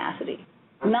patient capacity.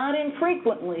 Not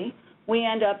infrequently, we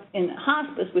end up in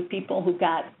hospice with people who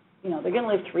got, you know, they're going to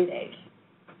live 3 days.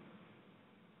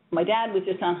 My dad was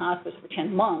just on hospice for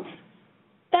 10 months.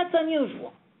 That's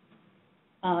unusual.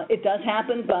 It does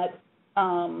happen, but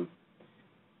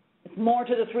it's more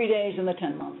to the 3 days than the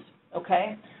 10 months,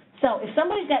 okay? So if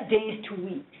somebody's got days to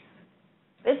weeks,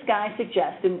 this guy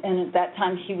suggests, and at that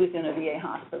time he was in a VA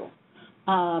hospital,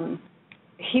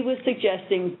 he was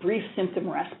suggesting brief symptom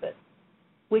respite,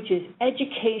 which is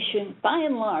education, by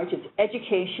and large, it's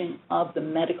education of the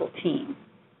medical team.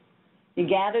 You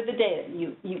gather the data.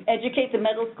 You educate the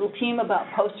medical team about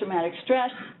post-traumatic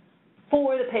stress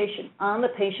for the patient, on the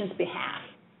patient's behalf.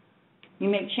 You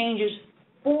make changes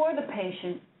for the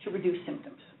patient to reduce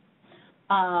symptoms.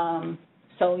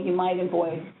 So you might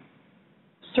avoid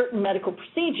certain medical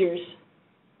procedures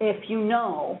if you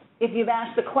know, if you've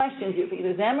asked the questions, if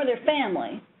either them or their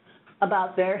family,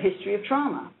 about their history of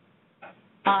trauma.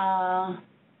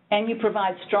 And you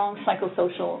provide strong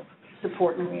psychosocial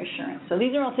support and reassurance. So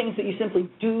these are all things that you simply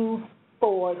do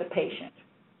for the patient.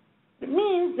 It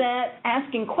means that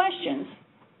asking questions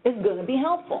is going to be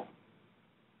helpful.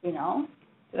 You know,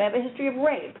 do they have a history of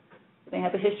rape? Do they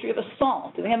have a history of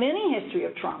assault? Do they have any history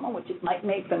of trauma, which it might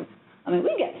make them, I mean,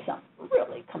 we get some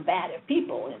really combative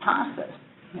people in hospice.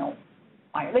 You know,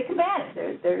 why are they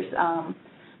combative? There's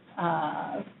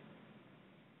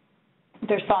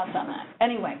thoughts on that.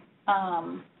 Anyway,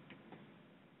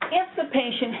 if the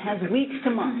patient has weeks to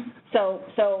months,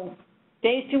 so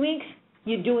days to weeks,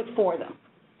 you do it for them.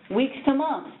 Weeks to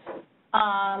months,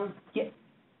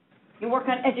 you work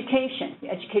on education. You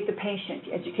educate the patient,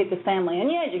 you educate the family, and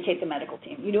you educate the medical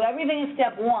team. You do everything in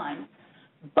step one,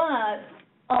 but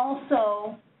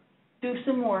also do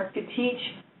some work to teach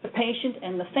the patient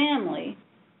and the family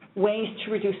ways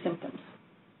to reduce symptoms.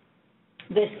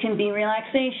 This can be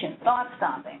relaxation, thought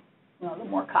stopping, the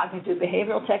more cognitive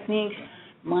behavioral techniques,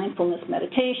 mindfulness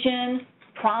meditation,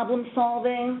 problem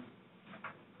solving,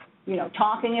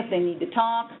 talking if they need to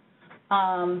talk.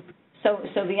 So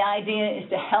the idea is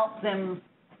to help them,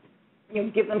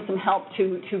 give them some help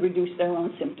to reduce their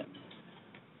own symptoms.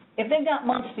 If they've got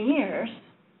months to years,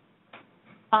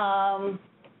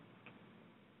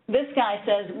 this guy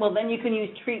says, well, then you can use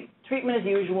treatment as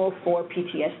usual for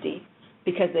PTSD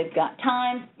because they've got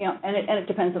time, and it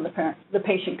depends on the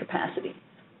patient capacity.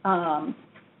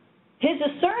 His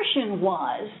assertion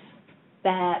was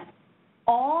that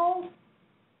all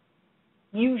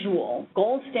usual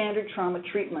gold standard trauma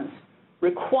treatments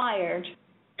required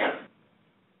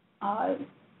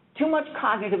too much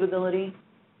cognitive ability,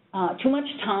 too much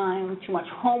time, too much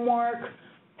homework.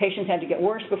 Patients had to get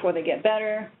worse before they get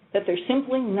better, that they're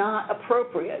simply not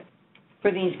appropriate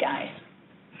for these guys,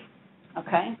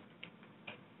 okay?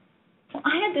 Well,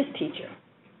 I had this teacher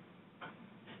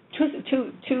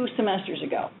two semesters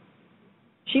ago.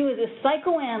 She was a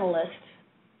psychoanalyst,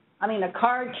 a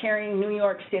card-carrying New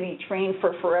York City trained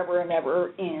for forever and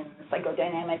ever in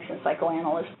psychodynamics and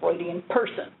psychoanalyst Freudian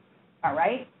person, all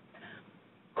right,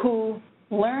 who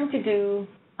learned to do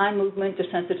eye movement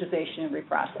desensitization and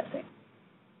reprocessing,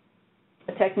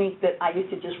 a technique that I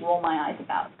used to just roll my eyes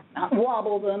about, not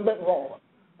wobble them, but roll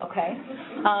them, okay,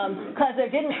 because there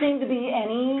didn't seem to be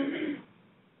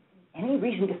any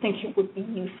reason to think it would be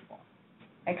useful,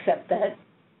 except that,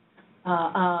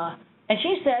 and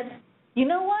she said, you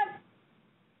know what?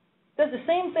 Does the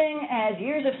same thing as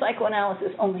years of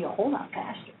psychoanalysis, only a whole lot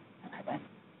faster. And I went,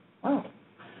 whoa.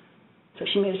 So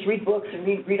she made us read books and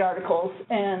read articles,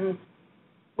 and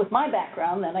with my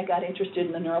background, then I got interested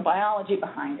in the neurobiology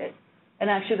behind it. And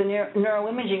actually, the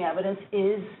neuroimaging evidence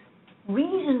is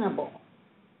reasonable.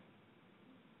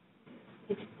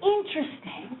 It's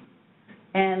interesting,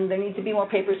 and there need to be more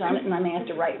papers on it, and I may have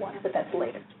to write one, but that's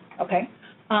later, okay?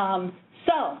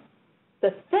 So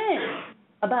the thing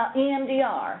about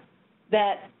EMDR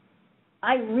that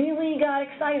I really got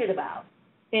excited about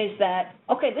is that,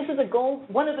 okay, this is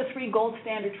one of the 3 gold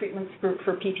standard treatments for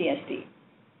PTSD.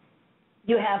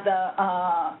 You have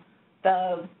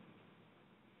the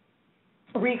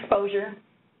re-exposure,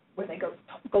 where they go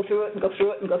through it and go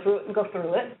through it and go through it and go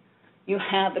through it. You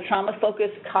have the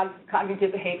trauma-focused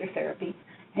cognitive behavior therapy,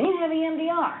 and you have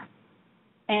EMDR.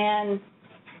 And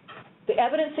the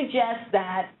evidence suggests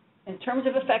that in terms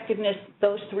of effectiveness,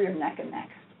 those 3 are neck and neck.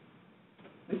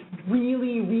 There's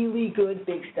really, really good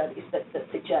big studies that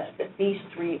suggest that these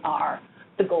 3 are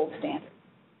the gold standard.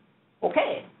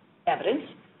 Okay, evidence.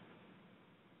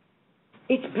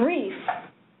 It's brief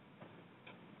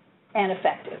and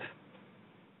effective.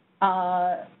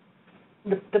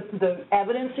 The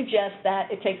evidence suggests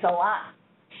that it takes a lot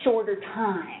shorter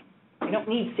time. You don't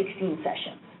need 16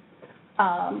 sessions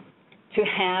to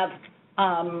have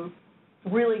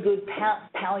really good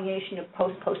palliation of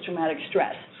post-traumatic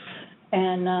stress.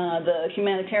 And the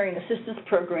Humanitarian Assistance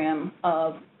Program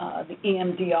of the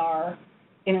EMDR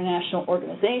International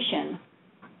Organization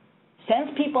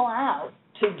sends people out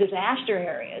to disaster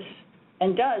areas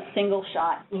and does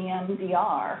single-shot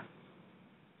EMDR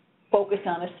focused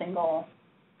on a single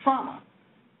trauma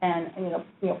and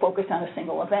focused on a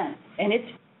single event. And it's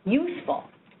useful.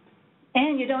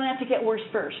 And you don't have to get worse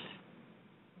first.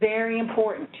 Very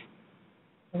important.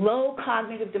 Low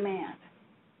cognitive demand.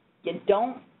 You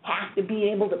don't have to be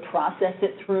able to process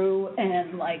it through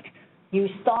and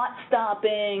use thought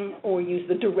stopping or use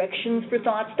the directions for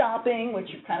thought stopping, which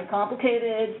is kind of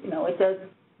complicated. It's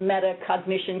a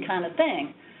metacognition kind of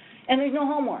thing. And there's no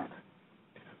homework.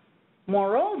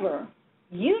 Moreover,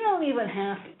 you don't even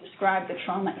have to describe the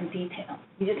trauma in detail.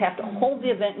 You just have to hold the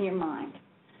event in your mind.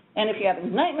 And if you're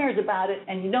having nightmares about it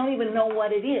and you don't even know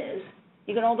what it is,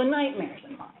 you can hold the nightmares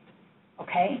in mind.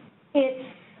 Okay? It's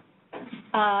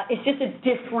just a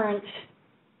different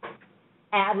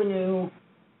avenue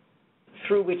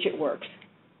through which it works.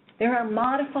 There are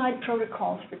modified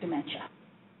protocols for dementia.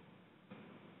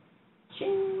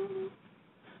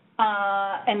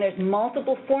 And there's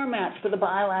multiple formats for the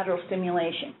bilateral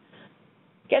stimulation.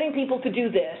 Getting people to do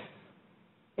this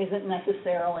isn't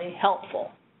necessarily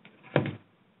helpful.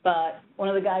 But one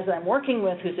of the guys that I'm working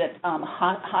with who's at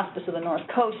Hospice of the North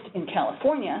Coast in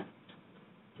California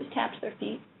just taps their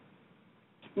feet.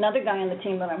 Another guy on the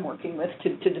team that I'm working with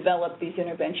to develop these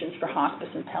interventions for hospice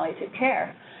and palliative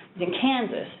care is in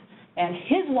Kansas, and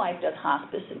his wife does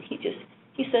hospice, and he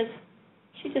says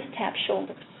she just taps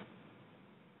shoulders.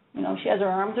 You know, she has her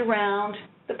arms around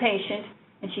the patient,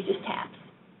 and she just taps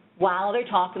while they're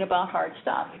talking about hard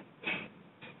stuff.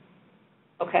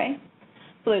 Okay?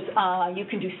 So there's, you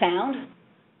can do sound.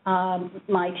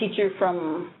 My teacher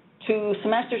from 2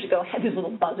 semesters ago had this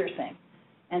little buzzer thing.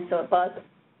 And so it buzzed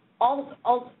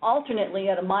alternately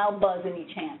at a mild buzz in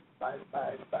each hand. Buzz,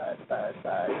 buzz, buzz, buzz,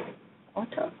 buzz. Oh,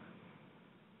 tough.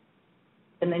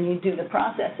 And then you do the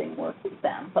processing work with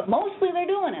them. But mostly they're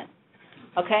doing it.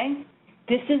 Okay?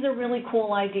 This is a really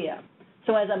cool idea.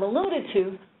 So as I've alluded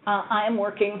to, I am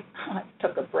working, I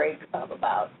took a break of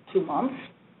about 2 months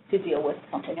to deal with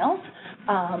something else.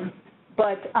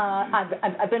 But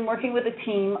I've been working with a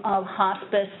team of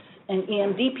hospice and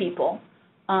EMD people.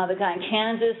 The guy in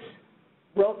Kansas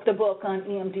wrote the book on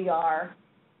EMDR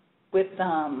with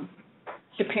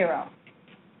Shapiro.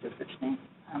 What's his name?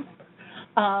 I don't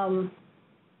remember.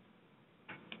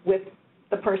 With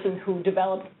the person who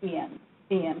developed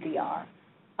EMDR.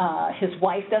 His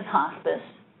wife does hospice,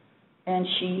 and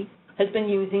she has been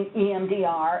using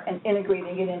EMDR and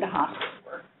integrating it into hospice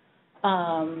work.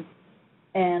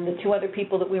 And the 2 other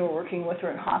people that we were working with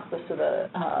are in hospice of the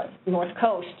North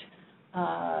Coast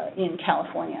in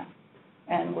California.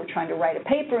 And we're trying to write a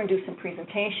paper and do some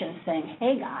presentations saying,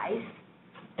 hey guys,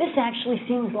 this actually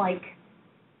seems like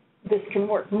this can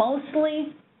work.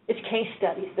 Mostly it's case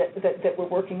studies that we're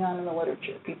working on in the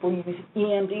literature. People use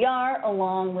EMDR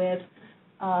along with,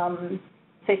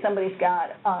 say somebody's got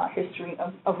a history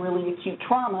of really acute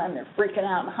trauma and they're freaking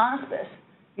out in the hospice.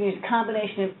 You use a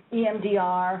combination of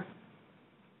EMDR,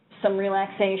 some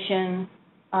relaxation,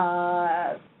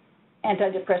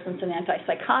 antidepressants and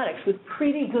antipsychotics with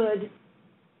pretty good,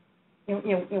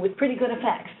 with pretty good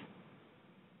effects.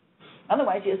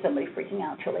 Otherwise, you have somebody freaking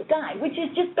out until they die, which is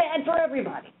just bad for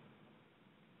everybody.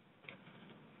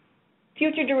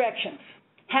 Future directions.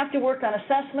 Have to work on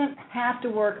assessment, have to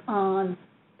work on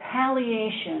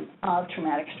palliation of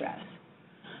traumatic stress.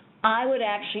 I would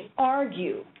actually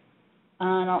argue,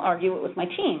 and I'll argue it with my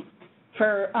team,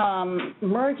 for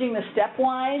merging the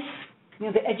stepwise,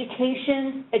 the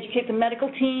educate the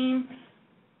medical team,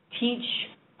 teach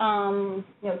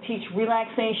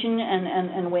relaxation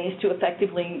and ways to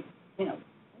effectively,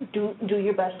 do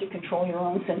your best to control your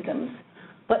own symptoms,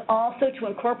 but also to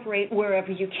incorporate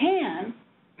wherever you can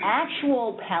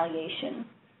actual palliation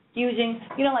using,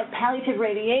 like palliative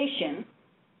radiation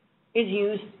is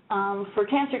used for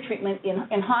cancer treatment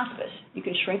in hospice. You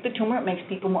can shrink the tumor, it makes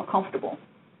people more comfortable.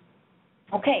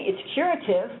 Okay, it's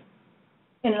curative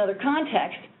in another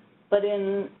context, but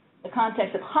in the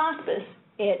context of hospice,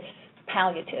 it's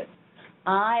palliative.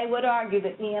 I would argue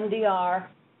that EMDR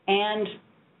and,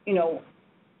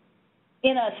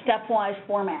 in a stepwise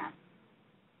format,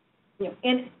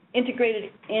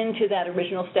 integrated into that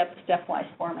original stepwise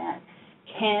format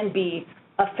can be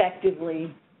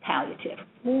effectively palliative.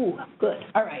 Ooh, good.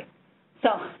 All right. So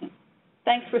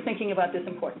thanks for thinking about this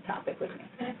important topic with me.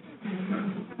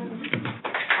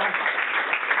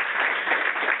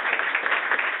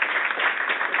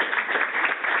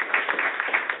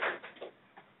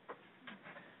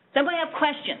 Somebody have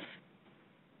questions?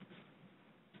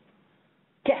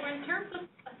 Yes. So in terms of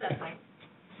assessment,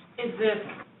 is this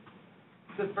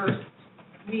the first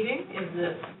meeting? Is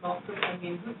this multiple?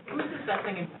 Who's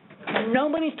assessing?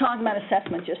 Nobody's talking about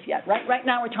assessment just yet. Right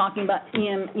now we're talking about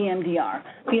EMDR.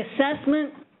 The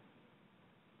assessment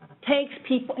takes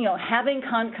people, having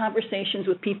conversations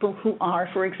with people who are,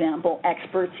 for example,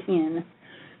 experts in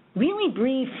really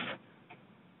brief,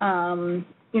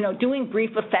 doing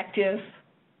brief effective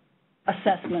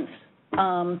assessments.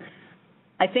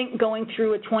 I think going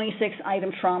through a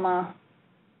 26-item trauma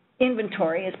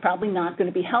inventory is probably not going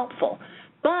to be helpful.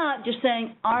 But just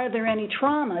saying, are there any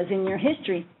traumas in your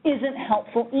history isn't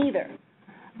helpful either.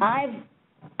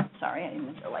 Sorry, I didn't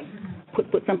mean to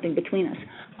put something between us.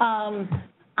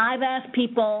 I've asked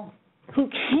people who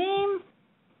came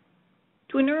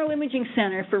to a neuroimaging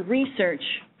center for research,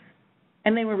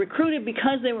 and they were recruited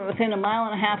because they were within 1.5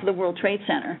 miles of the World Trade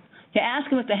Center. To ask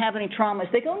them if they have any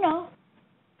traumas, they go, no.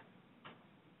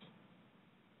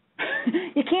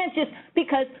 You can't just,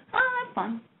 because, I'm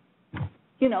fine.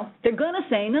 They're going to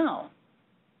say no.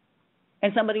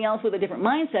 And somebody else with a different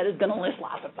mindset is going to list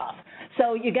lots of stuff.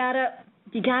 So you gotta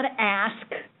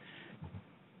ask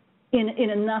in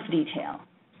enough detail.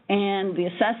 And the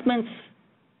assessments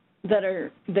that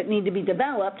need to be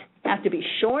developed have to be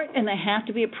short, and they have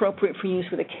to be appropriate for use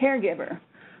with a caregiver.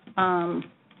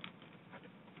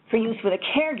 for use with a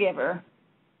caregiver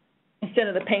instead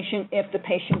of the patient if the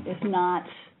patient is not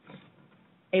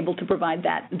able to provide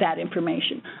that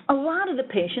information. A lot of the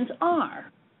patients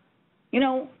are. You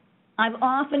know, I've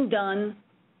often done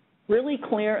really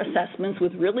clear assessments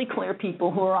with really clear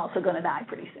people who are also going to die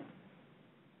pretty soon.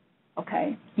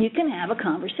 Okay? You can have a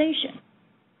conversation.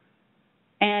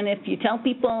 And if you tell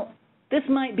people, this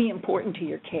might be important to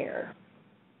your care,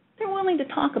 they're willing to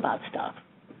talk about stuff.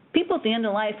 People at the end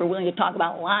of life are willing to talk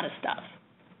about a lot of stuff.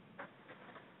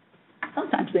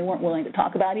 Sometimes they weren't willing to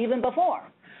talk about even before.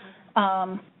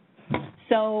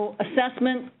 So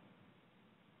assessment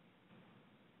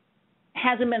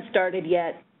hasn't been started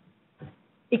yet.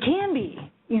 It can be.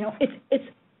 You know, it's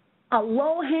a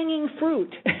low-hanging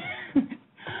fruit.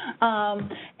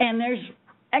 And there's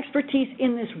expertise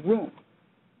in this room.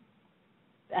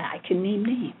 I can name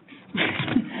names.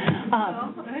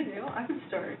 I do. I would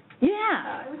start.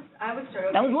 Yeah. I would start.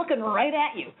 Okay. I was looking right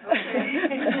at you.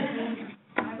 Okay.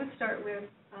 I would start with,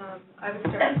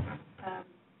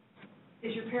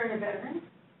 is your parent a veteran?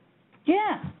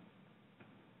 Yeah.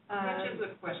 Which is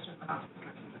a question the hospice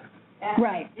mentioned there.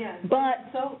 Right. Yeah.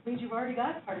 But so it means you've already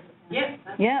got part of the Yes.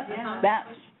 that.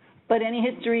 But any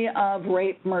history of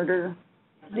rape, murder,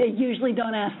 they usually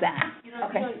don't ask that.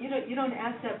 You don't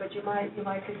ask that, but you might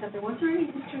say something. Was there any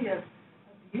history of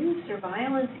abuse or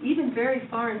violence, even very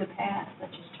far in the past, such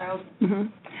as childhood? Mm-hmm.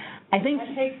 I think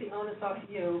that takes the onus off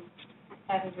you,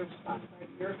 having to respond to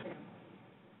your family,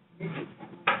 your family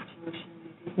situation,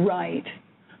 maybe. Right.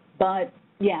 But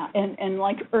yeah, and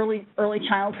like early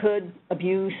childhood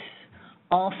abuse,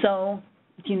 also,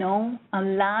 you know, a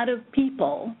lot of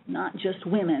people, not just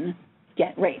women,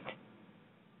 get raped.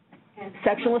 And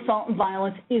sexual assault and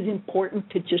violence is important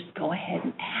to just go ahead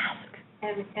and ask.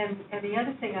 And the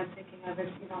other thing I'm thinking of is,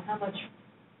 you know, how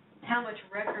much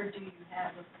record do you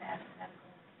have of past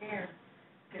medical care?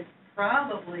 Because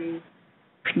probably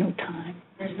there's no time.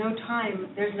 There's no time.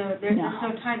 There's no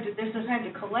time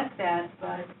to collect that.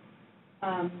 But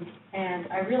and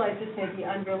I realize this may be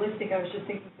unrealistic. I was just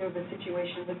thinking through the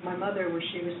situation with my mother, where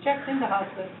she was checked into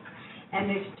hospice, and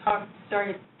they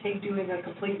started doing a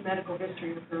complete medical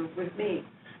history with her with me,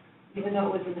 even though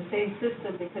it was in the same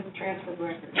system. They couldn't transfer the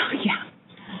records. Yeah.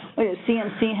 Wait,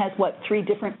 CMC has, what, 3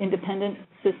 different independent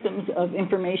systems of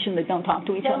information that don't talk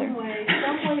to each other?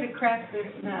 Some way to crack this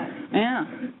nut. Yeah.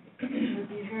 It would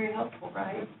be very helpful,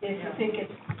 right? If you think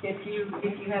if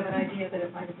you have an idea that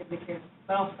it might have been the case.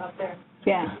 But I'll stop there.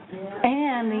 Yeah.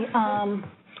 And the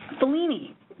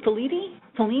Fellini,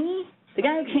 the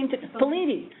guy who came to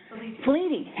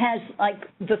Fellini has like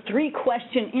the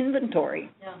 3-question inventory.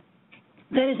 Yeah.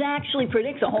 That is actually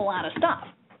predicts a whole lot of stuff.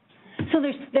 So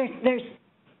there's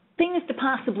things to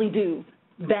possibly do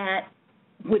that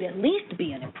would at least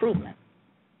be an improvement.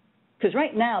 Because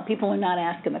right now, people are not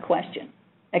asking the question,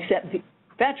 except the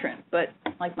veteran. But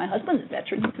like my husband's a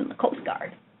veteran, he's in the Coast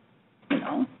Guard, you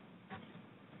know.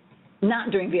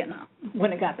 Not during Vietnam,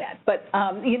 when it got bad. But,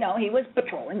 you know, he was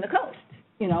patrolling the coast,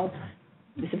 you know.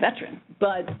 He's a veteran.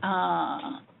 But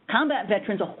combat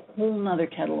veterans, a whole nother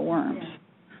kettle of worms.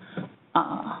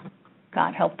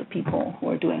 God help the people who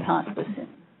are doing hospice in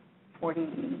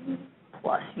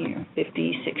 40-plus years,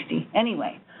 50, 60.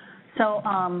 Anyway, so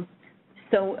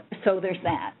there's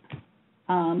that.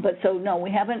 No,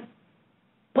 we haven't.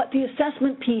 But the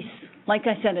assessment piece, like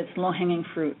I said, it's low-hanging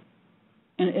fruit.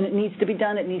 And it needs to be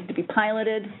done. It needs to be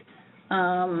piloted.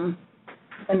 And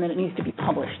then it needs to be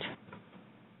published.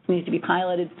 It needs to be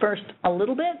piloted first a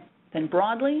little bit, then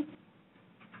broadly,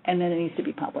 and then it needs to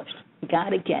be published. We got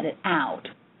to get it out.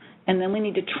 And then we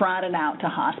need to trot it out to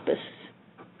hospice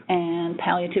and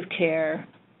palliative care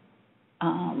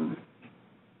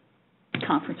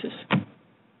conferences.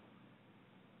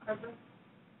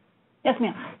 Yes,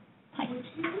 ma'am. Hi. Would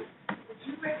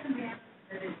you recommend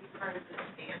that it be part of the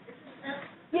standard assessment?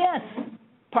 Yes.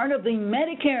 Part of the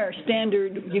Medicare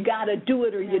standard, you got to do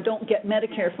it or you don't get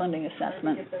Medicare funding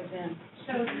assessment.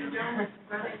 So you don't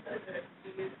run into have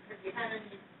you had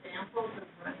any examples of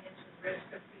running into the risk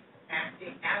of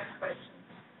people ask questions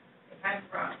they hadn't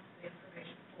brought the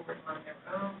information forward on their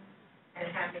own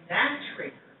and having that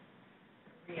trigger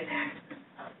reenactment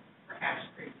of perhaps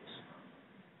previous trauma?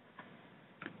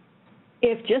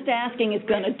 If just asking is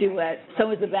going to do it,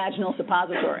 so is the vaginal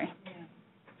suppository.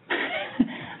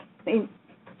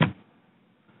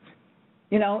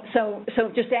 You know, so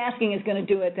just asking is going to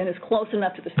do it, then it's close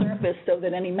enough to the surface so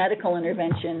that any medical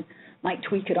intervention might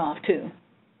tweak it off too.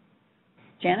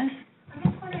 Janice? I'm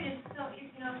just wondering if still,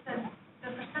 you know, if the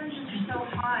percentages are so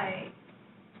high,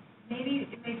 maybe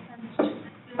it makes sense to just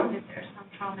assume that there's some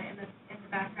trauma in the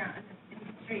background, in the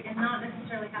history, and not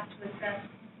necessarily have to assess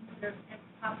the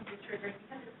possibly triggering,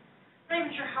 because I'm not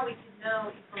even sure how we can know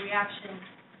if a reaction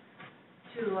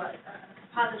to a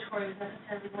suppository is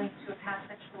necessarily linked to a past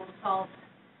sexual assault.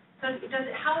 So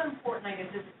how important, I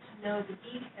guess, is it to know the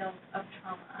details of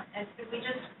trauma? And if we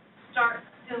just start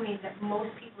assuming that most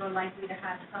people are likely to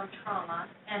have some trauma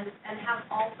and have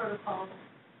all protocols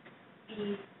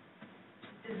be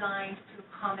designed to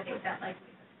accommodate that likelihood?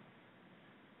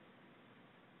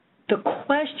 The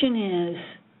question is,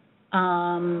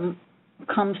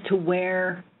 comes to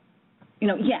where,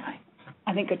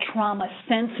 I think a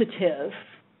trauma-sensitive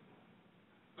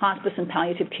hospice and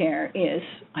palliative care is,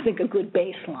 I think, a good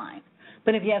baseline.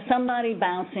 But if you have somebody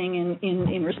bouncing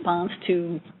in response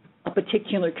to a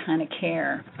particular kind of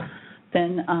care,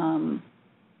 then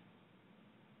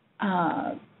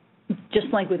just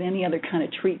like with any other kind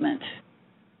of treatment,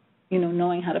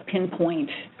 knowing how to pinpoint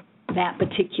that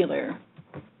particular,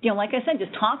 like I said,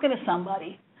 just talking to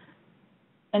somebody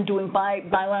and doing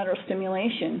bilateral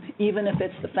stimulation, even if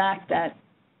it's the fact that,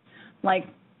 like,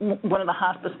 one of the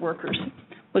hospice workers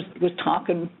was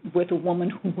talking with a woman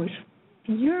who was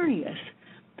furious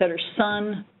that her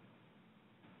son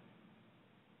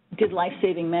did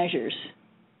life-saving measures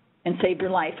and saved her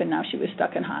life, and now she was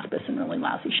stuck in hospice in really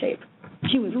lousy shape.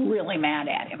 She was really mad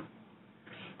at him.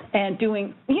 And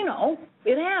doing,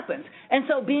 it happens. And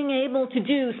so being able to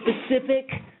do specific,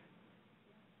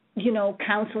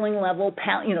 counseling level,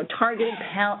 targeted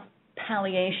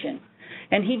palliation.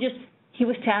 And he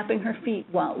was tapping her feet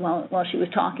while she was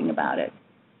talking about it.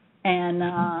 And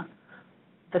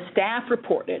the staff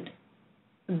reported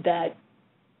that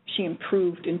she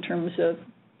improved in terms of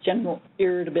general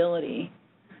irritability.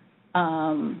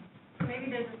 Maybe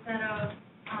there's a set of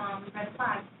red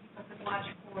flags people could watch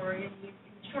for in the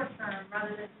short term,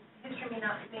 rather than history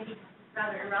may be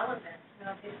rather irrelevant.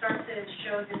 If they start to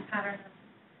show this pattern of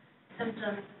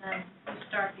symptoms, and then you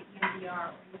start the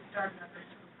EMDR, or you start another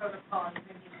sort of protocol, and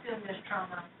maybe assume there's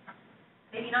trauma.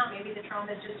 Maybe not. Maybe the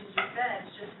trauma is just, as you said,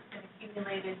 it's just been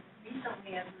accumulated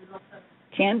recently as a result of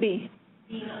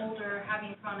being older,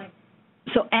 having chronic.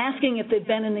 So asking if they've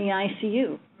been in the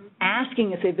ICU,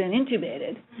 asking if they've been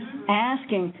intubated,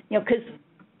 asking, because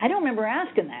I don't remember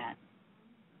asking that.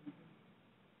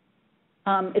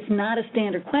 It's not a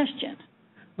standard question.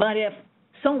 But if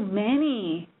so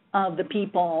many of the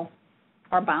people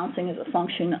are bouncing as a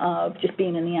function of just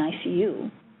being in the ICU,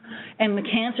 and the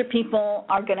cancer people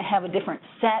are going to have a different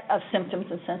set of symptoms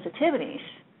and sensitivities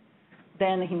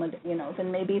than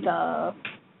than maybe the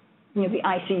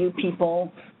ICU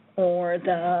people or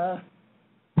the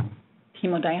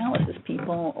hemodialysis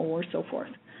people or so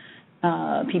forth.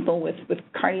 People with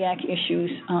cardiac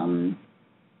issues,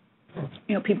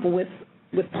 people with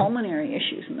pulmonary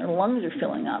issues and their lungs are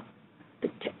filling up.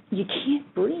 You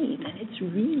can't breathe, and it's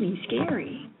really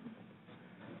scary.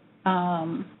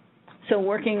 So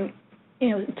working,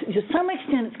 to some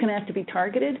extent it's going to have to be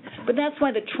targeted, but that's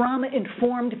why the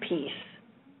trauma-informed piece.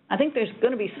 I think there's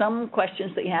going to be some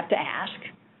questions that you have to ask.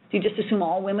 Do you just assume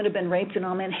all women have been raped and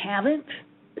all men haven't?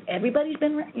 Everybody's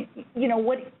been raped?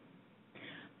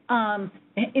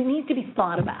 It needs to be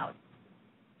thought about,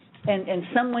 and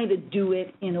some way to do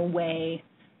it in a way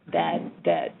that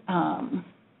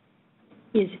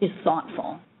is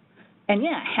thoughtful. And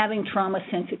having trauma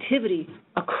sensitivity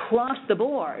across the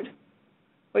board,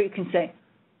 where you can say,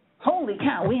 holy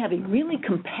cow, we have a really,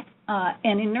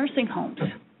 and in nursing homes,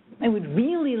 I would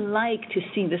really like to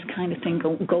see this kind of thing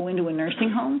go into a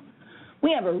nursing home.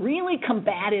 We have a really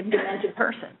combative, demented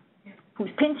person who's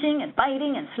pinching and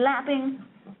biting and slapping.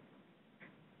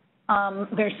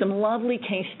 There's some lovely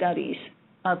case studies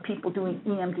of people doing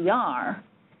EMDR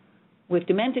with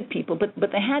demented people, but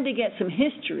they had to get some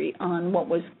history on what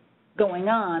was going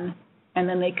on, and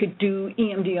then they could do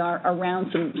EMDR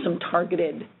around some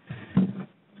targeted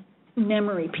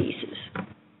memory pieces.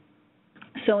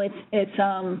 So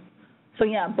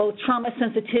both trauma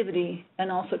sensitivity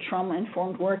and also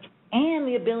trauma-informed work, and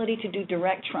the ability to do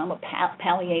direct trauma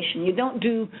palliation. You don't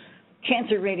do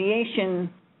cancer radiation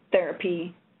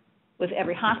therapy with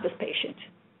every hospice patient.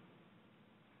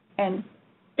 And,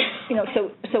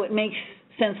 so it makes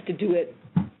sense to do it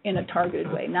in a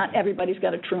targeted way. Not everybody's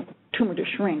got a tumor to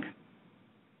shrink,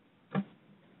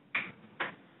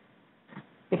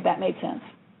 if that made sense.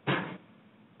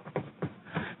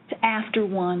 After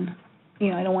one,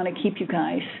 I don't want to keep you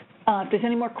guys. If there's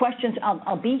any more questions,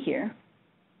 I'll be here.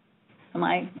 Am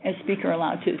I, as speaker,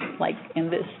 allowed to,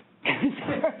 end this?